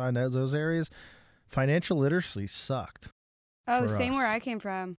 Arlington, Hillside, those areas, financial literacy sucked. Oh, same where I came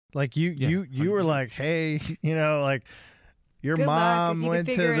from. Like you were like, hey, like your Good mom went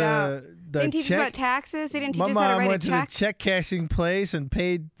to the they didn't teach us about taxes. They didn't teach us how to My write mom a went check. to the check cashing place and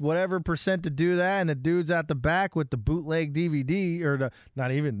paid whatever percent to do that, and the dude's at the back with the bootleg DVD, or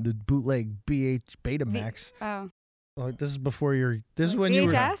not even the bootleg BH Betamax. Like this is before this is when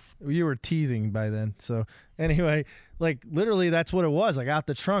VHS? you were teething by then. So anyway, like literally that's what it was. Like out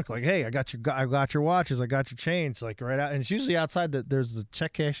the trunk, like, hey, I got your watches, I got your chains, like right out. And it's usually outside there's the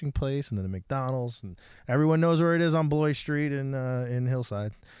check cashing place and then the McDonald's, and everyone knows where it is on Bloy Street in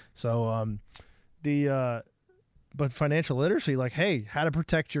Hillside. So but financial literacy, like, hey, how to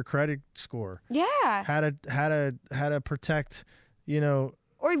protect your credit score. Yeah. How to protect,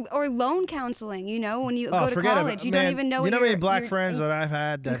 Or loan counseling, when you go to college, you man, don't even know. You know what how many black friends that I've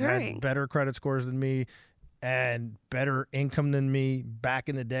had that incurring. had better credit scores than me and better income than me back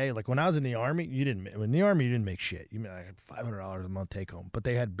in the day. Like when I was in the Army, you didn't make shit. You mean I had $500 a month take home, but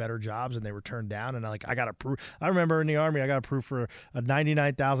they had better jobs and they were turned down. And I got approved. I remember in the Army, I got approved for a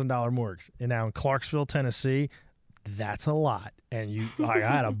 $99,000 mortgage. And now in Clarksville, Tennessee, that's a lot. And I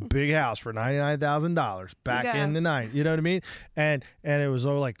had a big house for $99,000 back in the night. You know what I mean? And it was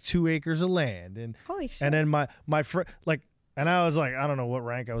all like 2 acres of land. And holy shit. And then my friend, like, and I was like, I don't know what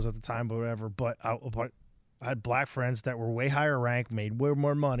rank I was at the time, but whatever. But I had black friends that were way higher rank, made way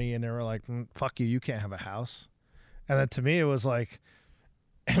more money, and they were like, fuck you can't have a house. And then to me, it was like,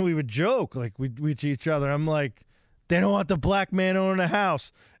 and we would joke, like we to each other. I'm like, they don't want the black man owning a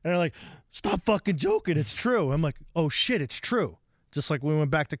house. And they're like, stop fucking joking. It's true. I'm like, oh shit, it's true. Just like we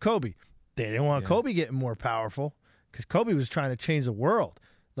went back to Kobe. They didn't want Kobe getting more powerful because Kobe was trying to change the world.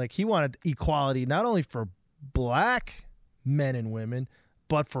 Like he wanted equality, not only for black men and women,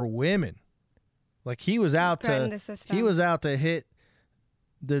 but for women. Like he was out to hit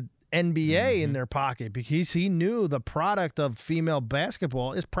the NBA in their pocket because he knew the product of female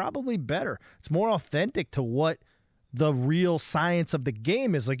basketball is probably better. It's more authentic to what the real science of the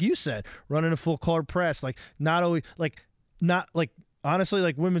game is. Like you said, running a full court press, honestly,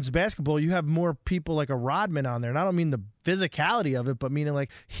 like women's basketball, you have more people like a Rodman on there. And I don't mean the physicality of it, but meaning like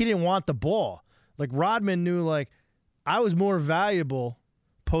he didn't want the ball. Like Rodman knew like I was more valuable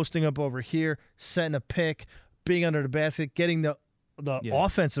posting up over here, setting a pick, being under the basket, getting the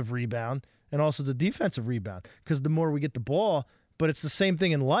offensive rebound and also the defensive rebound. Because the more we get the ball, but it's the same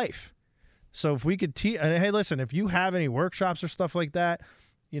thing in life. So if we could teach, and hey, listen, if you have any workshops or stuff like that,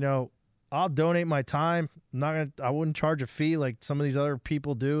 I'll donate my time. I wouldn't charge a fee like some of these other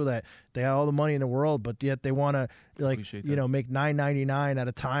people do that they have all the money in the world, but yet they want to make $9.99 at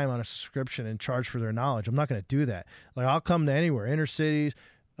a time on a subscription and charge for their knowledge. I'm not going to do that. Like I'll come to anywhere, inner cities,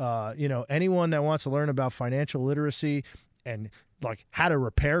 anyone that wants to learn about financial literacy and like how to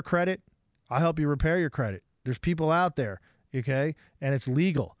repair credit, I'll help you repair your credit. There's people out there, okay? And it's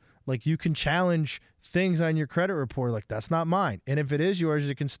legal. Like you can challenge things on your credit report, like that's not mine. And if it is yours,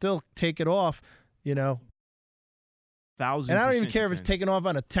 you can still take it off, And I don't even care if it's taken off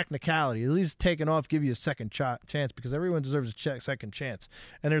on a technicality. At least taken off, give you a second chance because everyone deserves a second chance.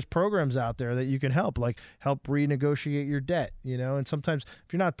 And there's programs out there that you can help renegotiate your debt, And sometimes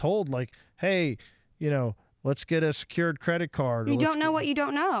if you're not told, like, hey, let's get a secured credit card. You don't know what you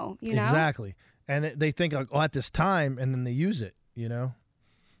don't know, Exactly. And they think like, at this time, and then they use it,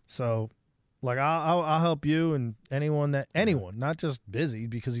 So, like, I'll help you and anyone, not just Busy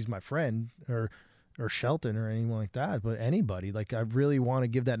because he's my friend or Shelton or anyone like that, but anybody. Like, I really want to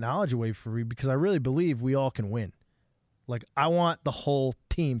give that knowledge away for you because I really believe we all can win. Like, I want the whole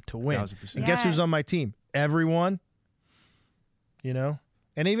team to win. 1,000%. And guess who's on my team? Everyone. And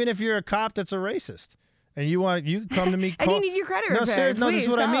even if you're a cop that's a racist. And you can come to me. And you need your credit repaired. No, this is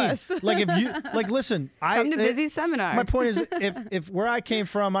what I mean. Us. Like if you listen, come to Busy's seminar. My point is, if where I came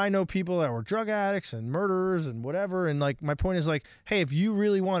from, I know people that were drug addicts and murderers and whatever. And like my point is like, hey, if you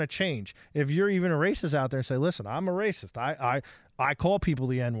really want to change, if you're even a racist out there and say, listen, I'm a racist. I call people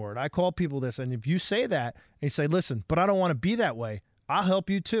the N-word. I call people this. And if you say that and you say, listen, but I don't want to be that way, I'll help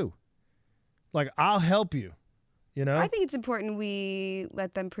you too. Like I'll help you. I think it's important we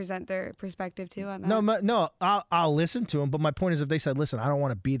let them present their perspective too on that. No, I'll listen to them. But my point is, if they said, "Listen, I don't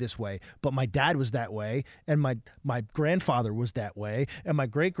want to be this way, but my dad was that way, and my grandfather was that way, and my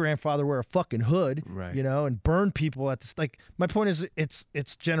great grandfather wore a fucking hood, right. And burned people at this." Like my point is, it's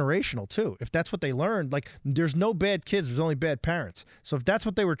generational too. If that's what they learned, like there's no bad kids, there's only bad parents. So if that's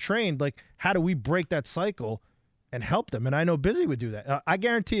what they were trained, like how do we break that cycle? And help them. And I know Busy would do that. I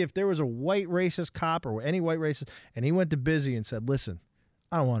guarantee if there was a white racist cop or any white racist and he went to Busy and said, listen,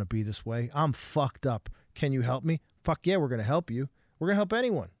 I don't want to be this way. I'm fucked up. Can you help me? Fuck yeah, we're going to help you. We're going to help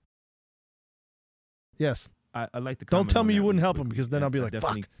anyone. Yes. I like to. Don't tell me you wouldn't help him him, because then I'll be like,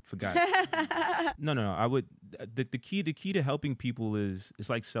 definitely fuck. Forgot. No. I would. The key to helping people is, it's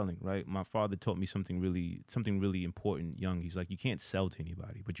like selling, right? My father taught me something really important young. He's like, you can't sell to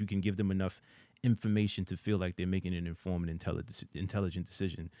anybody, but you can give them enough information to feel like they're making an informed and intelligent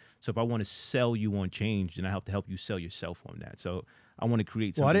decision. So if I want to sell you on change, then I have to help you sell yourself on that. So I want to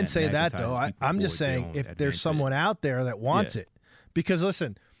create something. Well, I didn't say that though. I'm just saying, if there's someone out there that wants it, because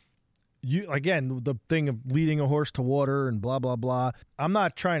listen, you, again, the thing of leading a horse to water and blah blah blah, I'm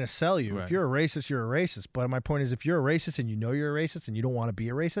not trying to sell you. Right. If you're a racist, you're a racist. But my point is, if you're a racist and you know you're a racist and you don't want to be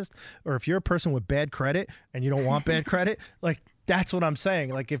a racist, or if you're a person with bad credit and you don't want bad credit, like, that's what I'm saying.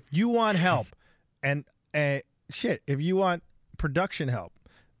 Like, if you want help, and shit, if you want production help,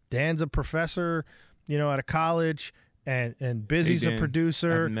 Dan's a professor, at a college, and Busy's a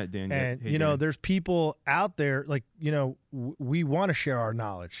producer. I haven't met Dan yet. And Hey, know, Dan. there's people out there, like, we want to share our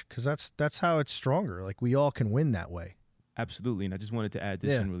knowledge, because that's how it's stronger. Like, we all can win that way. Absolutely, and I just wanted to add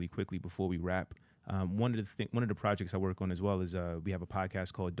this in really quickly before we wrap. One of the projects I work on as well is we have a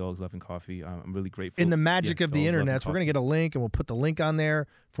podcast called Dogs Love and Coffee. I'm really grateful. In the magic of the Dogs, Love, and internet, we're going to Coffee. get a link, and we'll put the link on there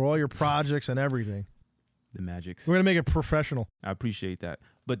for all your projects and everything. The magics. We're going to make it professional. I appreciate that,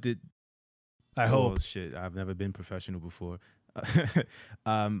 but I hope. Shit, I've never been professional before.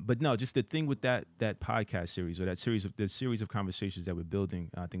 But no, just the thing with that podcast series, or the series of conversations that we're building,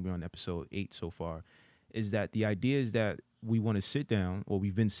 I think we're on episode 8 so far, is that the idea is that we want to sit down, or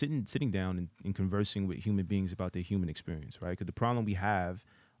we've been sitting down and conversing with human beings about their human experience, right? Because the problem we have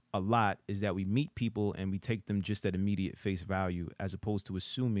a lot is that we meet people and we take them just at immediate face value, as opposed to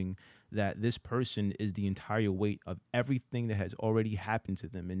assuming that this person is the entire weight of everything that has already happened to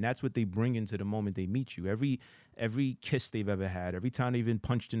them. And that's what they bring into the moment they meet you. Every kiss they've ever had, every time they've been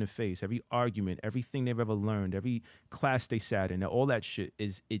punched in the face, every argument, everything they've ever learned, every class they sat in, all that shit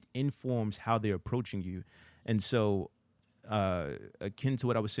it informs how they're approaching you. And so akin to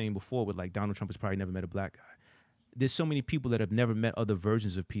what I was saying before with, like, Donald Trump has probably never met a black guy. There's so many people that have never met other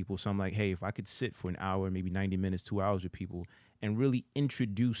versions of people. So I'm like, hey, if I could sit for an hour, maybe 90 minutes, 2 hours with people and really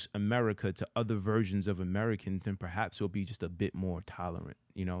introduce America to other versions of Americans, then perhaps it'll be just a bit more tolerant,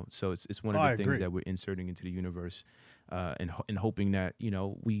 So it's one of the things that we're inserting into the universe, and hoping that,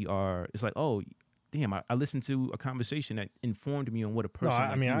 we are, it's like, oh, damn, I listened to a conversation that informed me on what a person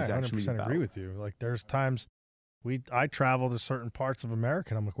I was actually 100% about. agree with you. Like, there's times I travel to certain parts of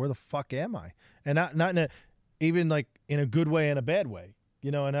America, and I'm like, where the fuck am I? And not in a, even like in a good way and a bad way,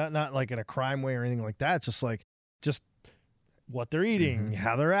 and not like in a crime way or anything like that. It's just like, just what they're eating,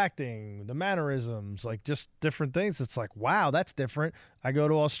 how they're acting, the mannerisms, like just different things. It's like, wow, that's different. I go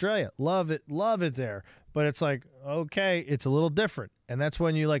to Australia, love it there. But it's like, okay, it's a little different. And that's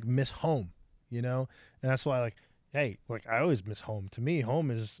when you like miss home, and that's why, like, hey, like, I always miss home. To me,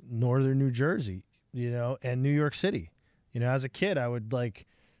 home is northern New Jersey, and New York City. As a kid, I would like,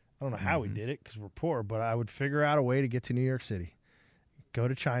 I don't know how we did it because we're poor, but I would figure out a way to get to New York City. Go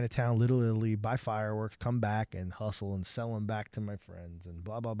to Chinatown, Little Italy, buy fireworks, come back and hustle and sell them back to my friends and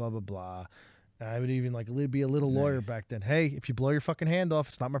blah, blah, blah, blah, blah. And I would even like be a little lawyer back then. Hey, if you blow your fucking hand off,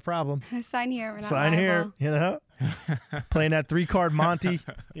 it's not my problem. Sign here. We're not Sign liable. here, Playing that 3-card Monty,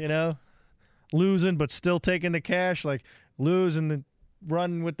 losing but still taking the cash, like lose and then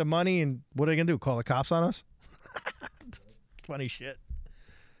run with the money. And what are they going to do? Call the cops on us? Funny shit.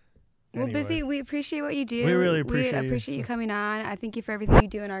 Well, Anyway. Busy, we appreciate what you do. We really appreciate you coming on. I thank you for everything you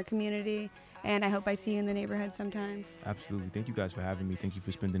do in our community, and I hope I see you in the neighborhood sometime. Absolutely. Thank you guys for having me. Thank you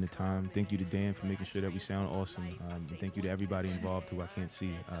for spending the time. Thank you to Dan for making sure that we sound awesome. And thank you to everybody involved who I can't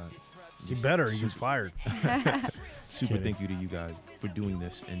see. He gets fired. Super thank you to you guys for doing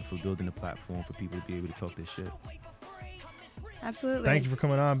this and for building a platform for people to be able to talk this shit. Absolutely. Thank you for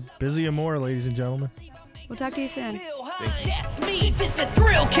coming on. Busy and more, ladies and gentlemen. We'll talk to you soon. That's me. This is the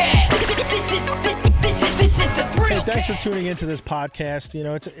Thrillcast. This is the Thrillcast. Hey, thanks for tuning into this podcast.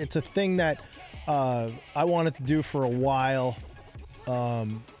 It's a thing that I wanted to do for a while.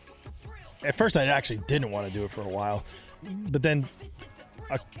 At first, I actually didn't want to do it for a while, but then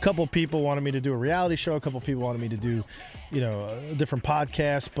a couple people wanted me to do a reality show. A couple people wanted me to do, a different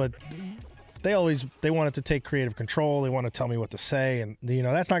podcast, but they wanted to take creative control. They want to tell me what to say, and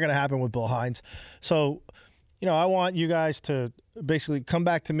that's not going to happen with Bill Hines. So, I want you guys to basically come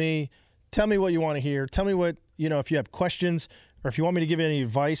back to me, tell me what you want to hear, tell me what, if you have questions or if you want me to give you any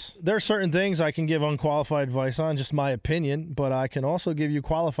advice. There are certain things I can give unqualified advice on, just my opinion, but I can also give you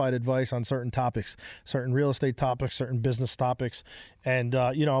qualified advice on certain topics, certain real estate topics, certain business topics. And,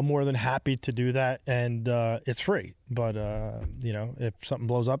 I'm more than happy to do that. And it's free. But, if something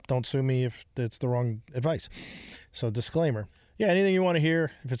blows up, don't sue me if it's the wrong advice. So disclaimer. yeah, anything you want to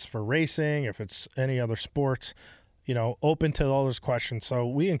hear, if it's for racing, if it's any other sports, open to all those questions. So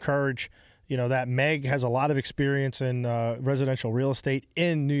we encourage, that Meg has a lot of experience in residential real estate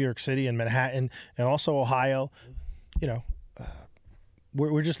in New York City and Manhattan and also Ohio.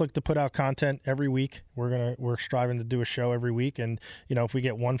 We're just looking to put out content every week. We're striving to do a show every week, and if we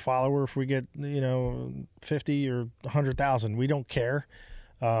get one follower, if we get 50 or 100,000, we don't care.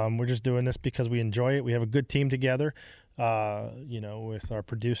 We're just doing this because we enjoy it. We have a good team together, with our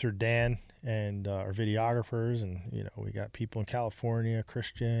producer Dan and our videographers, and we got people in California,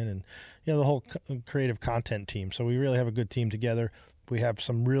 Christian, and the whole creative content team. So we really have a good team together. We have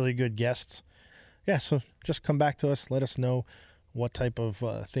some really good guests. Yeah, so just come back to us. Let us know what type of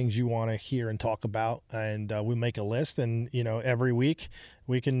things you want to hear and talk about, and we make a list. And every week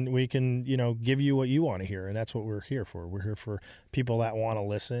we can give you what you want to hear, and that's what we're here for. We're here for people that want to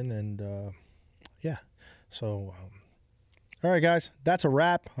listen, and yeah. So, all right, guys, that's a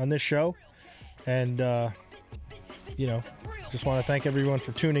wrap on this show, and just want to thank everyone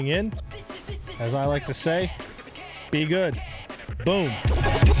for tuning in. As I like to say, be good. Boom.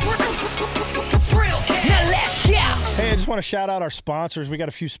 Hey, I just want to shout out our sponsors. We got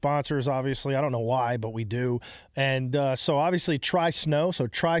a few sponsors, obviously. I don't know why, but we do. And so obviously Try Snow. So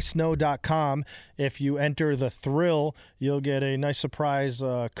trysnow.com. If you enter the Thrill, you'll get a nice surprise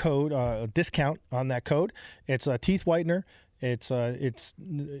code, a discount on that code. It's a teeth whitener. It's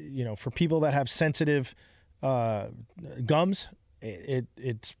for people that have sensitive gums.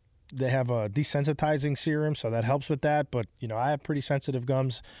 They have a desensitizing serum, so that helps with that. But I have pretty sensitive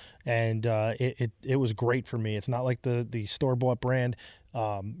gums, and it was great for me. It's not like the store bought brand.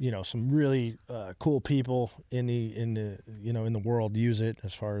 Some really cool people in the world use it.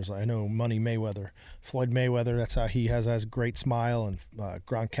 As far as I know, Floyd Mayweather. That's how he has a great smile, and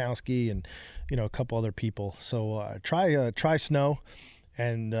Gronkowski, and a couple other people. So try Snow,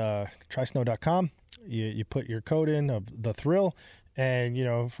 and trysnow.com. You put your code in of the Thrill.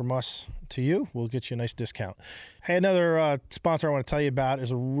 And, from us to you, we'll get you a nice discount. Hey, another sponsor I want to tell you about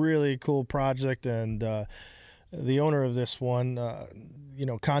is a really cool project. And the owner of this one,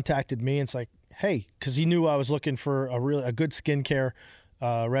 contacted me. And it's like, hey, because he knew I was looking for a good skincare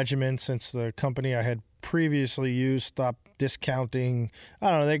regimen, since the company I had previously used stopped discounting.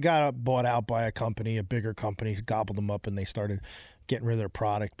 I don't know, they got bought out by a bigger company, gobbled them up, and they started getting rid of their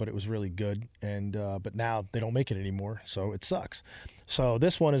product, but it was really good. And but now they don't make it anymore, so it sucks. So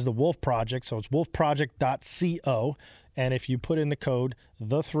this one is the Wolf Project. So it's wolfproject.co, and if you put in the code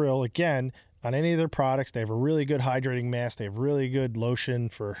The Thrill again on any of their products, they have a really good hydrating mask. They have really good lotion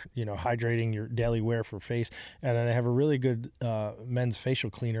for hydrating your daily wear for face, and then they have a really good men's facial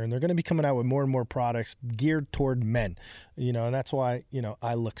cleaner. And they're going to be coming out with more and more products geared toward men. And that's why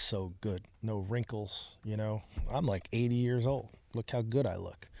I look so good, no wrinkles. I'm like 80 years old. Look how good I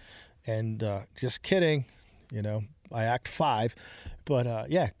look. And just kidding, I act 5. But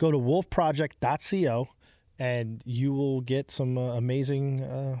go to wolfproject.co, and you will get some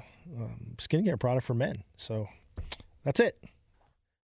amazing skincare product for men. So that's it.